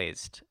very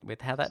pleased with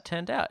how that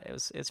turned out.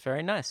 It's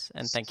very nice.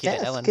 And thank you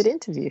to Ellen good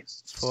interview.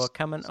 for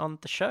coming on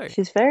the show.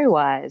 She's very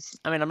wise.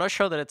 I mean, I'm not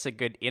sure that it's a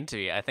good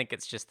interview. I think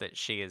it's just that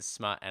she is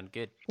smart and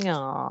good.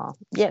 Aw,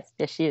 yes,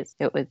 she is.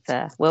 It was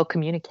well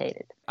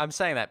communicated. I'm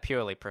saying that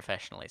purely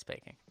professionally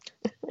speaking.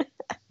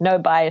 No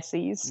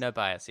biases. No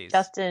biases.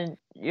 Justin,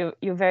 your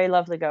very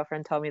lovely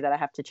girlfriend told me that I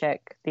have to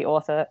check the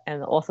author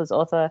and the author's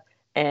author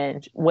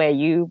and where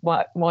you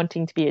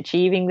wanting to be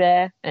achieving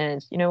there.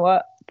 And you know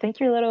what? Think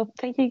you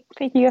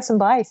got some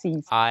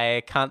biases.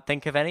 I can't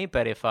think of any,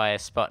 but if I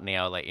spot any,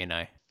 I'll let you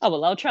know. Oh,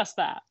 well, I'll trust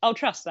that.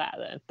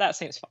 Then. That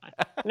seems fine.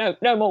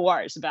 No more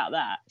worries about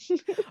that.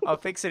 I'll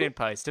fix it in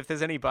post. If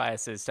there's any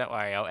biases, don't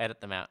worry, I'll edit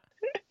them out.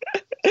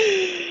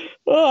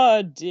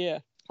 Oh,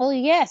 dear. Well,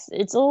 yes,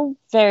 it's all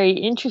very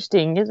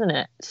interesting, isn't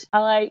it? I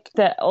like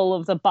that all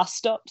of the bus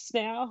stops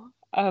now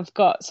have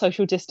got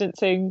social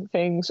distancing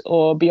things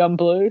or Beyond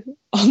Blue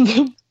on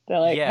them. They're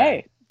like,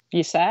 hey,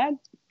 you sad?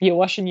 You're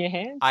washing your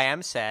hands? I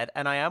am sad,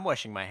 and I am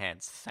washing my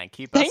hands. Thank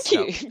you, bus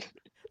stop. You.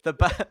 The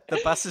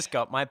bus has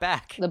got my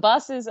back. The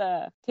buses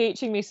are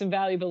teaching me some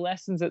valuable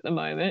lessons at the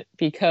moment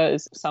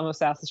because some of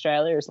South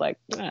Australia is like,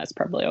 it's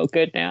probably all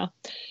good now.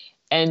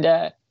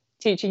 And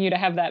teaching you to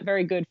have that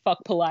very good fuck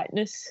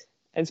politeness,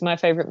 as my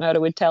favourite murder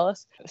would tell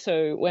us.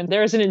 So when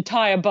there is an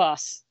entire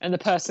bus and the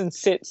person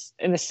sits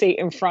in the seat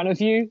in front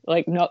of you,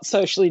 like not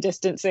socially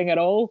distancing at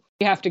all,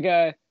 you have to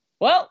go,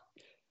 well,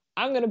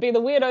 I'm going to be the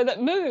weirdo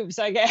that moves,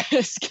 I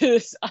guess,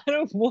 because I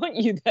don't want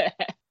you there.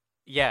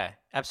 Yeah,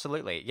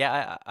 absolutely.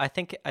 Yeah, I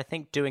think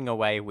doing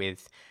away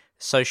with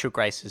social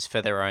graces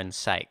for their own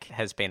sake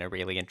has been a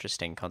really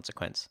interesting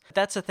consequence.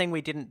 That's a thing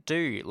we didn't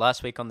do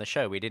last week on the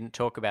show. We didn't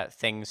talk about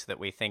things that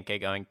we think are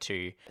going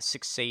to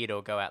succeed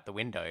or go out the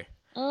window.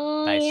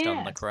 Based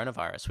on the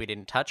coronavirus. We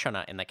didn't touch on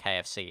it in the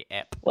KFC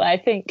app. Well, I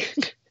think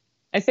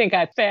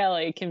I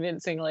fairly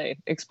convincingly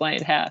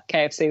explained how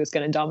KFC was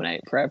going to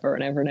dominate forever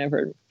and ever and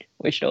ever.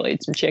 We should all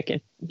eat some chicken.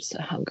 I'm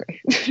so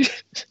hungry.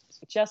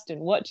 Justin,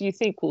 what do you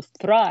think will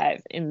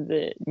thrive in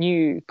the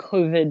new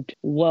COVID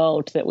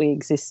world that we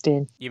exist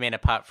in? You mean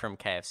apart from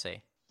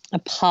KFC?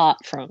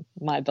 Apart from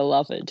my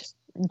beloved.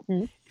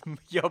 Mm-hmm.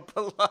 Your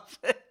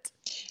beloved?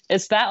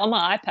 It's that on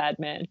my iPad,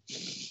 man.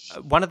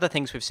 One of the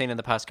things we've seen in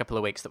the past couple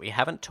of weeks that we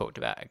haven't talked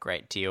about a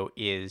great deal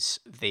is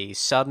the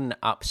sudden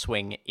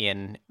upswing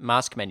in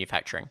mask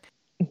manufacturing.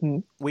 Mm-hmm.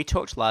 We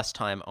talked last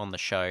time on the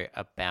show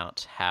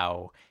about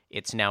how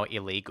it's now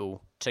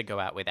illegal to go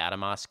out without a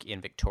mask in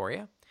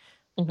Victoria.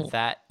 Mm-hmm.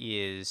 That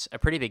is a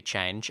pretty big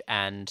change,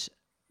 and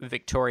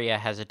Victoria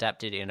has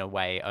adapted in a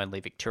way only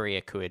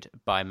Victoria could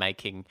by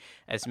making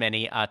as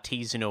many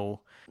artisanal,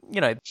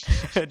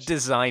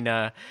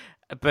 designer,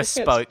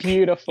 bespoke,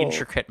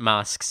 intricate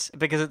masks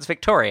because it's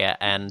Victoria.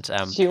 And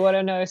do you want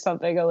to know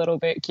something a little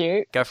bit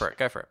cute? Go for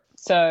it.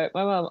 So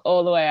my mum,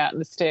 all the way out in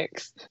the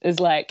sticks, is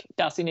like,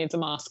 Darcy needs a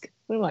mask.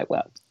 And I'm like,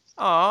 well,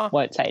 Aw.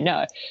 Won't say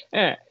no.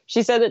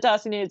 She said that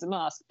Darcy needs a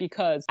mask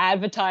because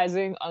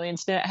advertising on the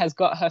internet has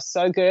got her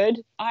so good.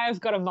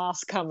 I've got a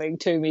mask coming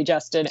to me,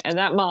 Justin, and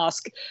that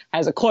mask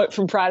has a quote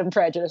from Pride and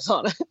Prejudice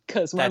on it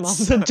because my That's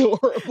mum's so-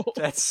 adorable.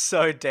 That's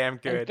so damn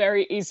And good.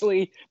 very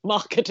easily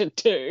marketed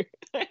too.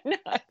 I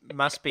know.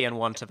 Must be in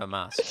want of a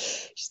mask.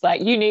 She's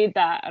like, you need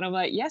that. And I'm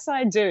like, yes,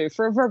 I do,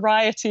 for a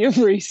variety of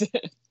reasons.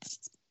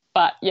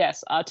 But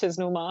yes,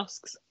 artisanal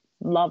masks.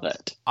 Love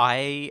it.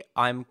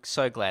 I'm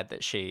so glad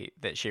that she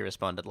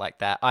responded like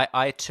that.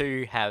 I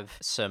too have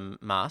some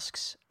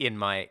masks in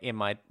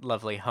my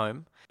lovely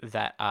home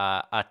that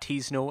are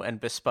artisanal and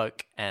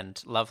bespoke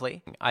and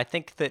lovely. I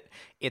think that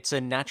it's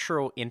a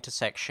natural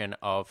intersection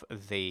of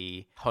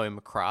the home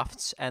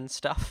crafts and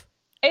stuff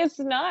It's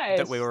nice.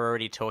 that we were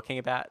already talking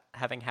about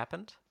having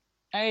happened.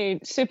 A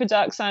super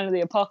dark sign of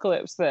the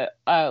apocalypse that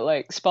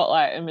like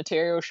Spotlight and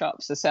material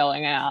shops are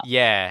selling out.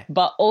 Yeah.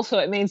 But also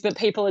it means that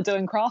people are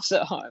doing crafts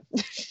at home,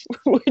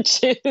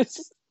 which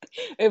is,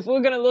 if we're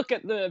going to look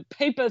at the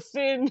paper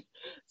thin,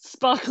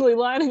 sparkly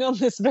lining on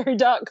this very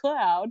dark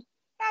cloud,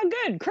 how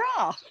good,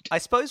 craft. I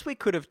suppose we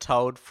could have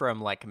told from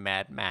like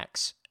Mad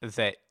Max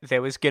that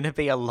there was going to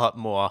be a lot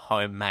more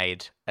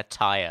homemade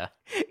attire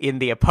in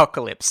the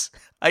apocalypse.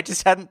 I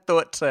just hadn't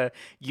thought to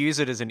use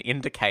it as an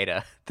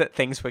indicator that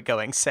things were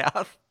going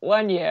south.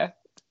 One year,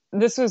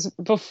 this was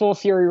before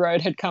Fury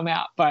Road had come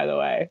out, by the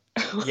way.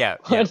 Yeah.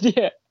 One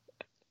year,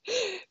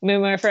 me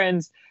and my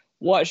friends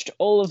watched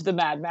all of the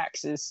Mad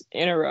Maxes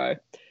in a row.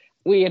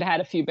 We had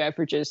a few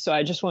beverages, so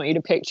I just want you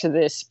to picture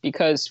this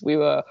because we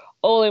were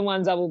all in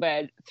one double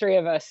bed, 3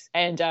 of us,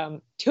 and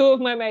 2 of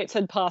my mates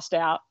had passed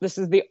out. This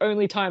is the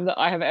only time that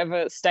I have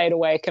ever stayed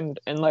awake and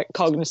like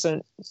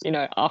cognizant,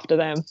 after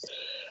them,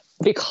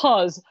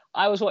 because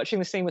I was watching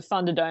the scene with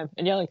Thunderdome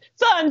and yelling,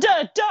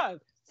 Thunderdome!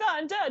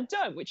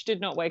 Thunderdome! Which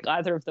did not wake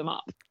either of them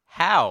up.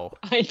 How?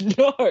 I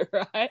know,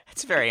 right?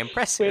 It's very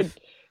impressive.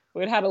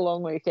 We'd had a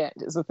long weekend,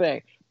 is the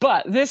thing.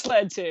 But this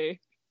led to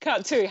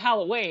cut to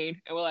Halloween,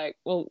 and we're like,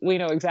 well, we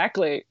know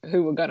exactly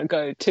who we're going to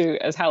go to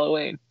as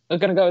Halloween. We're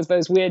going to go as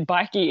those weird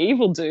biky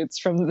evil dudes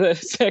from the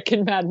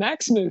second Mad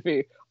Max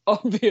movie,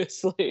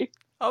 obviously.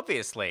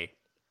 Obviously.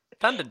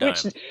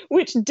 Thunderdome.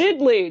 Which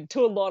did lead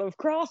to a lot of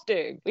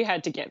crafting. We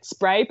had to get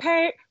spray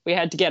paint. We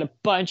had to get a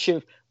bunch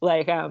of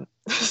like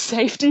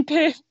safety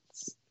pins.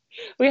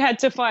 We had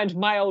to find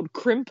my old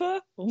crimper,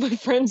 or my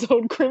friend's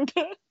old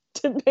crimper,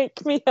 to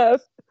make me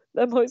have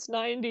the most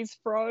 90s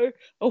fro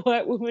a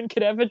white woman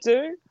could ever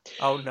do.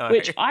 Oh, no.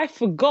 Which I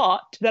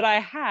forgot that I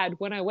had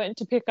when I went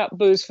to pick up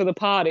booze for the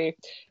party.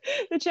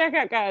 The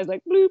checkout guy is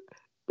like, bloop,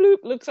 bloop,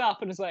 looks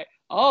up and is like,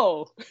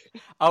 oh.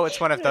 Oh,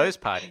 it's one of those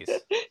parties.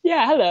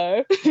 Yeah,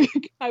 hello.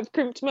 I've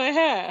crimped my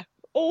hair.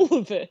 All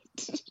of it.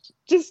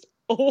 Just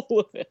all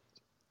of it.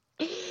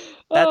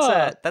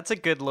 That's a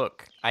good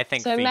look, I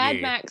think, so for Mad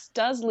you. Max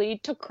does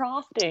lead to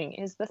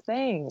crafting, is the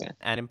thing.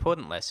 An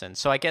important lesson.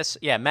 So I guess,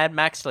 yeah, Mad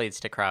Max leads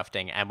to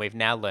crafting, and we've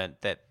now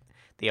learnt that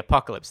the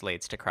apocalypse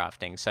leads to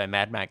crafting. So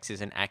Mad Max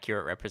is an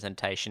accurate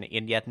representation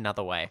in yet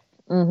another way.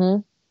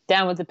 Mm-hmm.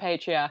 Down with the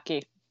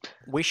patriarchy.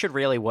 We should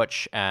really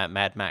watch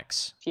Mad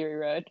Max Fury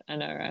Road, I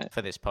know, right?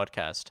 for this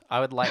podcast.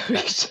 I would like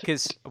that,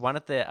 because one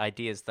of the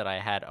ideas that I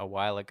had a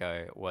while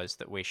ago was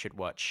that we should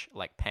watch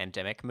like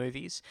pandemic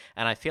movies,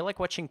 and I feel like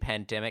watching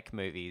pandemic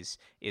movies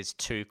is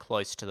too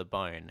close to the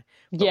bone.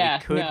 But Yeah,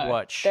 we could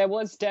watch. There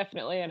was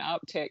definitely an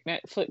uptick.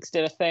 Netflix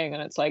did a thing,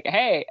 and it's like,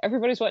 hey,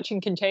 everybody's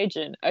watching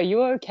Contagion. Are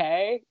you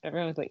okay?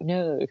 Everyone's like,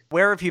 no.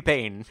 Where have you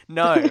been?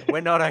 No,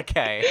 we're not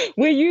okay.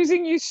 We're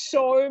using you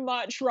so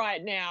much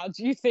right now.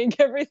 Do you think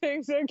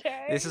everything's okay?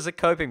 This is a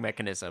coping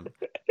mechanism.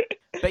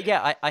 But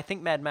yeah, I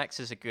think Mad Max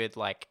is a good,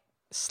 like,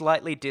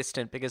 slightly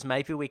distant, because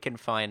maybe we can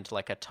find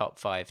like a top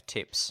 5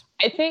 tips.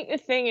 I think the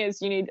thing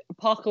is you need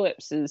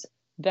apocalypses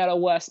that are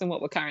worse than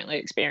what we're currently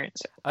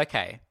experiencing.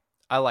 Okay,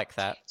 I like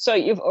that. So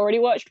you've already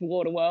watched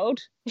Waterworld,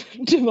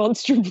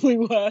 demonstrably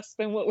worse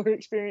than what we're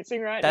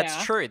experiencing right now.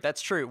 That's true,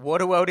 that's true.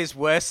 Waterworld is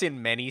worse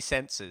in many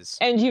senses.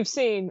 And you've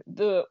seen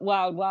the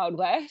Wild Wild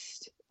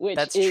West, which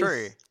That's is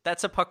true.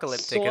 That's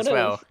apocalyptic sort as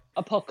well. of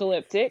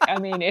apocalyptic. I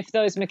mean, if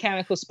those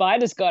mechanical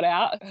spiders got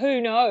out,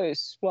 who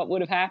knows what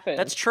would have happened.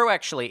 That's true,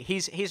 actually.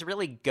 He's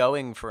really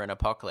going for an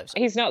apocalypse.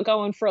 He's not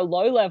going for a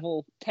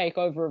low-level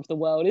takeover of the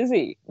world, is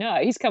he? No,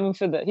 he's going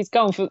for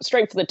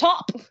straight for the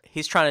top.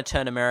 He's trying to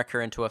turn America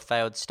into a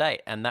failed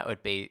state, and that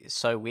would be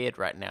so weird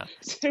right now.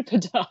 Super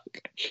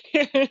dark.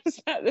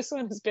 This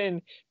one has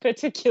been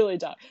particularly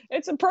dark.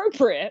 It's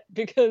appropriate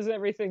because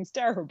everything's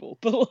terrible,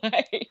 but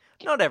like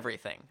Not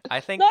everything.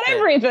 I think not that-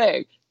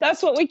 everything.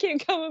 That's what we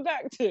keep coming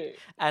back to.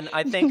 And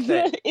I think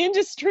that, The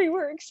industry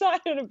we're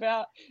excited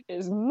about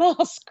is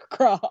mask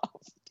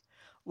craft.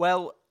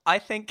 well, I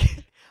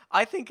think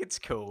it's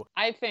cool.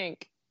 Let me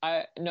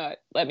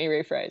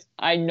rephrase.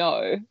 I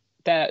know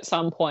that at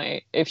some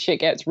point, if shit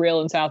gets real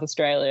in South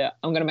Australia,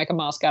 I'm going to make a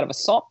mask out of a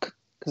sock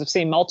because I've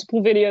seen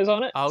multiple videos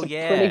on it. Oh, it's a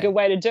yeah. pretty good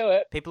way to do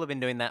it. People have been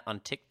doing that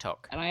on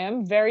TikTok. And I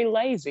am very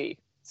lazy.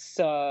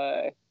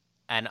 So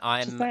And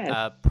I'm saying.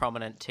 a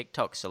prominent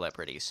TikTok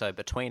celebrity, so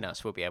between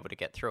us, we'll be able to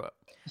get through it.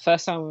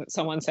 First time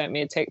someone sent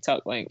me a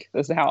TikTok link.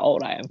 This is how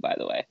old I am, by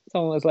the way.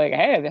 Someone was like,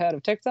 "Hey, have you heard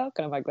of TikTok?"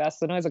 And I'm like, "That's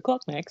the noise a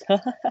clock makes."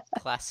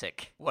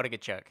 Classic. What a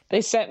good joke.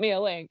 They sent me a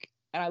link,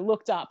 and I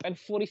looked up, and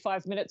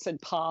 45 minutes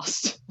had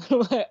passed. I'm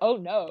like, "Oh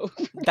no,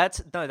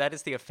 That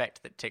is the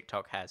effect that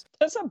TikTok has.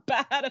 that's a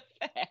bad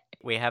effect."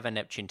 We have a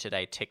Neptune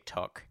Today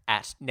TikTok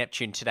at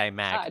Neptune Today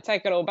Mag. I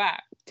take it all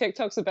back.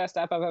 TikTok's the best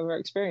app I've ever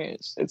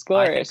experienced. It's I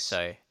glorious.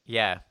 think so.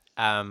 Yeah.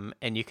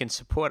 And you can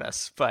support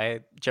us by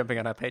jumping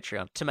on our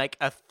Patreon to make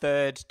a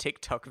third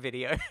TikTok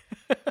video.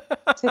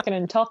 Ticking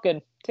and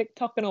talking,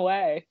 TikToking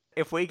away.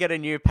 If we get a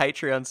new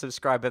Patreon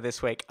subscriber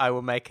this week, I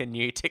will make a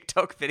new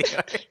TikTok video.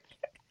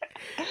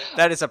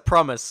 That is a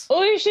promise.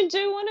 Or you should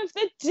do one of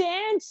the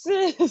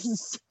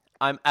dances.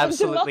 I'm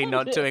absolutely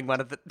not it. doing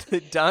one of the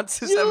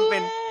dances. Do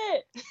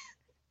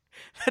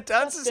The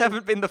dances Justin.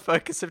 haven't been the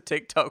focus of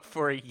TikTok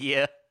for a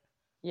year.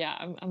 Yeah,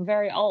 I'm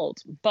very old,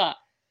 but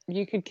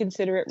you could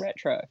consider it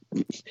retro.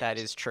 That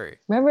is true.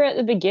 Remember at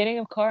the beginning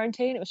of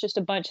quarantine, it was just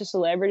a bunch of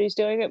celebrities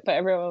doing it, but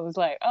everyone was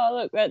like, "Oh,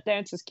 look, that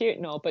dance is cute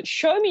and all, but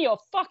show me your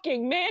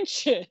fucking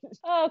mansion."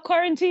 Oh,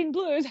 quarantine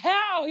blues.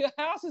 How? Your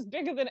house is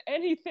bigger than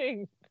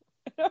anything.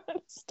 I don't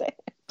understand.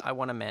 I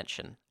want a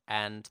mansion.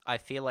 And I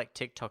feel like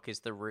TikTok is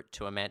the route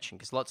to a mansion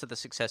because lots of the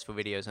successful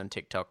videos on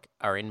TikTok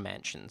are in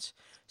mansions.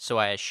 So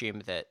I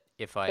assume that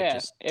if I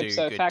just do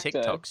ipso good facto.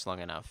 TikToks long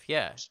enough,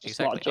 yeah,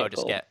 exactly, I'll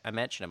just logical. get a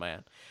mansion of my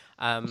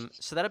own.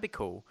 So that'd be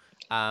cool.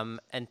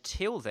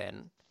 Until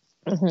then,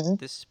 Mm-hmm.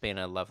 this has been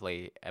a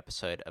lovely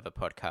episode of a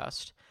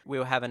podcast.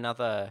 We'll have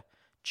another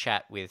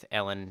chat with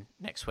Ellen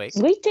next week.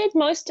 We did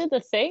most of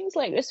the things.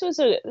 Like this was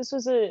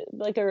a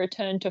like a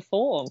return to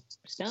form.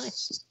 It's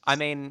nice. I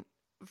mean,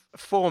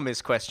 form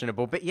is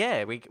questionable, but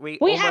yeah, we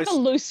Have a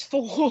loose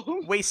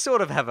form. we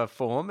sort of have a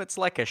form. It's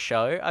like a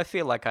show. I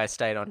feel like I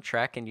stayed on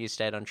track and you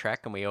stayed on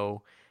track and we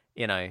all,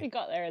 We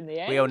got there in the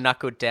end. we all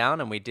knuckled down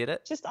and we did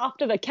it. Just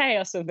after the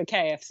chaos of the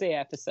KFC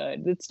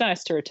episode, it's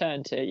nice to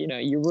return to,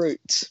 your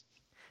roots.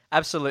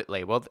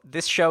 Absolutely. Well,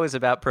 this show is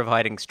about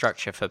providing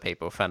structure for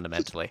people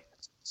fundamentally.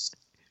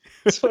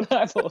 That's what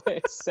I've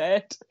always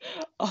said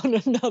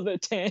on another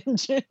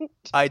tangent.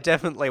 I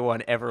definitely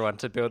want everyone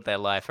to build their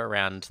life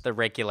around the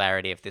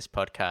regularity of this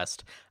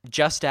podcast,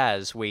 just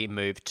as we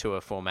move to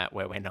a format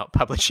where we're not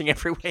publishing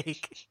every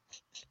week.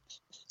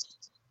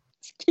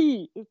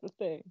 Key is the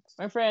thing.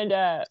 My friend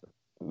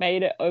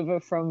made it over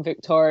from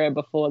Victoria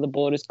before the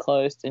borders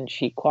closed and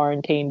she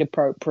quarantined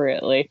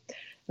appropriately.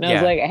 And I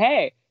was Yeah. like,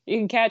 "Hey, you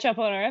can catch up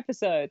on our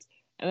episodes."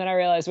 And then I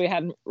realized we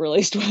hadn't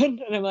released one.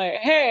 And I'm like,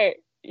 "Hey,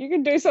 you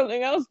can do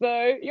something else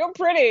though. You're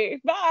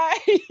pretty. Bye."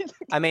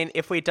 I mean,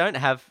 if we don't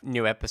have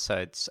new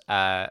episodes,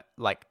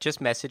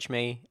 just message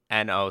me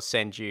and I'll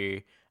send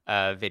you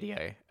a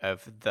video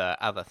of the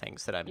other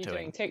things that I'm You're doing.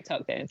 doing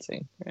TikTok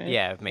dancing, right?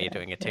 Yeah, of me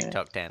doing a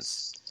TikTok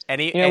dance.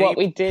 Any, You know what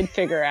we did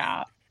figure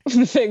out?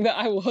 The thing that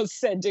I was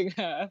sending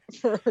her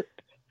for...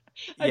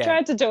 I Yeah.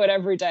 tried to do it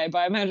every day, but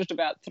I managed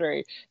about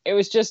 3. It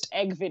was just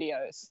egg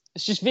videos.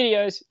 It's just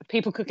videos of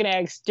people cooking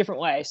eggs different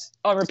ways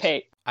on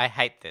repeat. I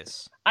hate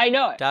this. I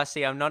know.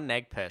 Darcy, I'm not an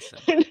egg person.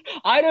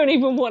 I don't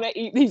even want to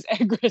eat these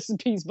egg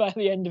recipes by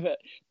the end of it.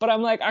 But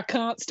I'm like, I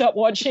can't stop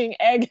watching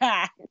egg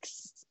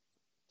hacks.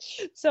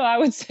 So I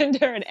would send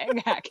her an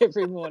egg hack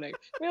every morning.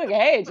 Be like,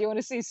 "Hey, do you want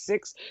to see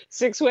six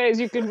ways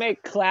you can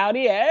make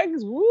cloudy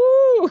eggs?"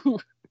 Woo!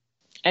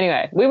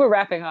 Anyway, we were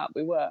wrapping up.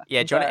 We were.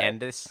 Yeah, do you want to But end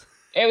this?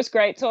 It was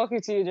great talking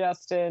to you,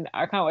 Justin.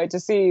 I can't wait to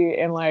see you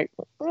in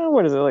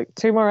what is it,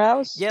 2 more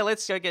hours? Yeah,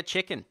 let's go get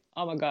chicken.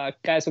 Oh my God,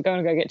 guys, we're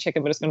going to go get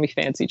chicken, but it's going to be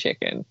fancy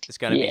chicken. It's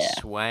going to be Yeah.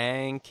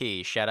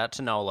 swanky. Shout out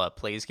to Nola.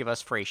 Please give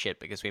us free shit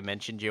because we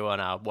mentioned you on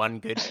our one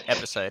good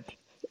episode.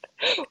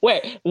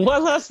 Wait,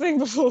 one last thing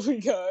before we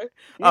go. You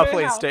Oh, know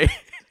please how do.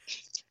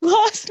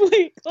 Last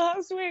week,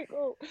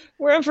 or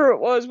wherever it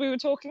was, we were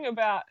talking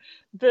about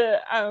the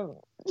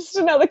just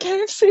another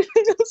KFC thing.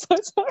 I'm so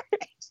sorry.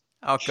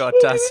 Oh, God,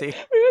 Darcy.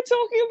 We were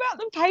talking about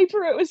the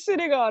paper it was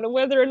sitting on and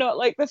whether or not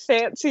the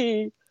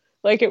fancy,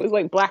 it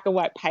was black and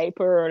white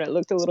paper and it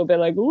looked a little bit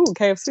like, ooh,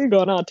 KFC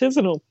gone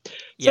artisanal.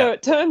 Yeah. So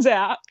it turns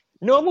out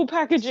normal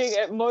packaging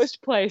at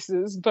most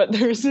places, but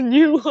there's a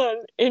new one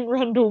in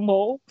Rundle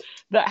Mall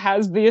that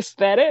has the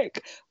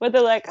aesthetic where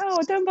they're like, "Oh,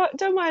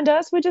 don't mind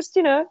us. We're just,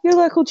 your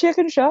local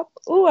chicken shop.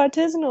 Ooh,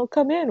 artisanal,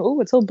 come in.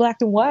 Ooh, it's all black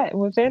and white and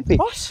we're fancy."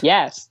 What?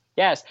 Yes.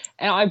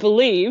 And I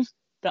believe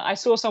that I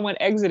saw someone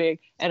exiting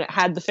and it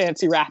had the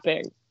fancy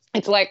wrapping.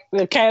 It's like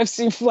the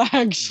KFC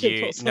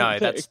flagship or something.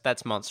 No,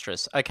 that's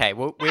monstrous. Okay,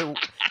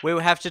 we'll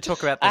have to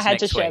talk about this I had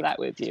next to share week. that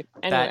with you.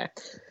 Anyway.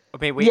 I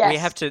mean, we Yes,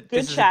 have to. good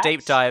This is a chat.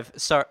 deep dive.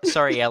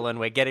 Sorry, Ellen.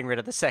 We're getting rid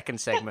of the second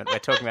segment. We're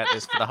talking about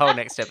this for the whole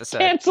next episode.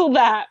 Cancel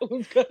that.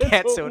 We've got to talk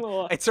Cancelled.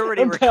 more It's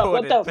already about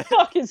recorded. What the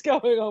fuck is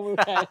going on with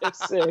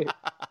KFC?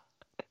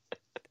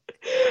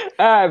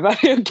 All right,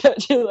 bye. I'll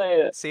catch you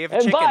later. See you for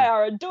And chicken. bye,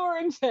 our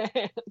adoring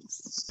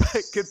fans.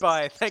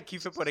 Goodbye. Thank you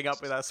for putting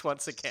up with us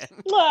once again.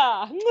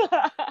 Mwah,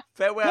 mwah.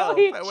 Farewell. Go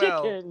eat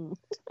Farewell.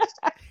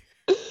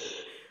 chicken.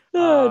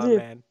 Oh, Oh, dear.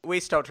 man. We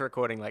stopped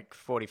recording like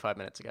 45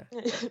 minutes ago.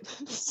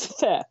 That's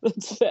fair.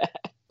 That's fair.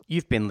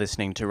 You've been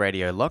listening to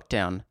Radio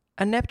Lockdown,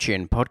 a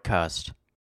Neptune podcast.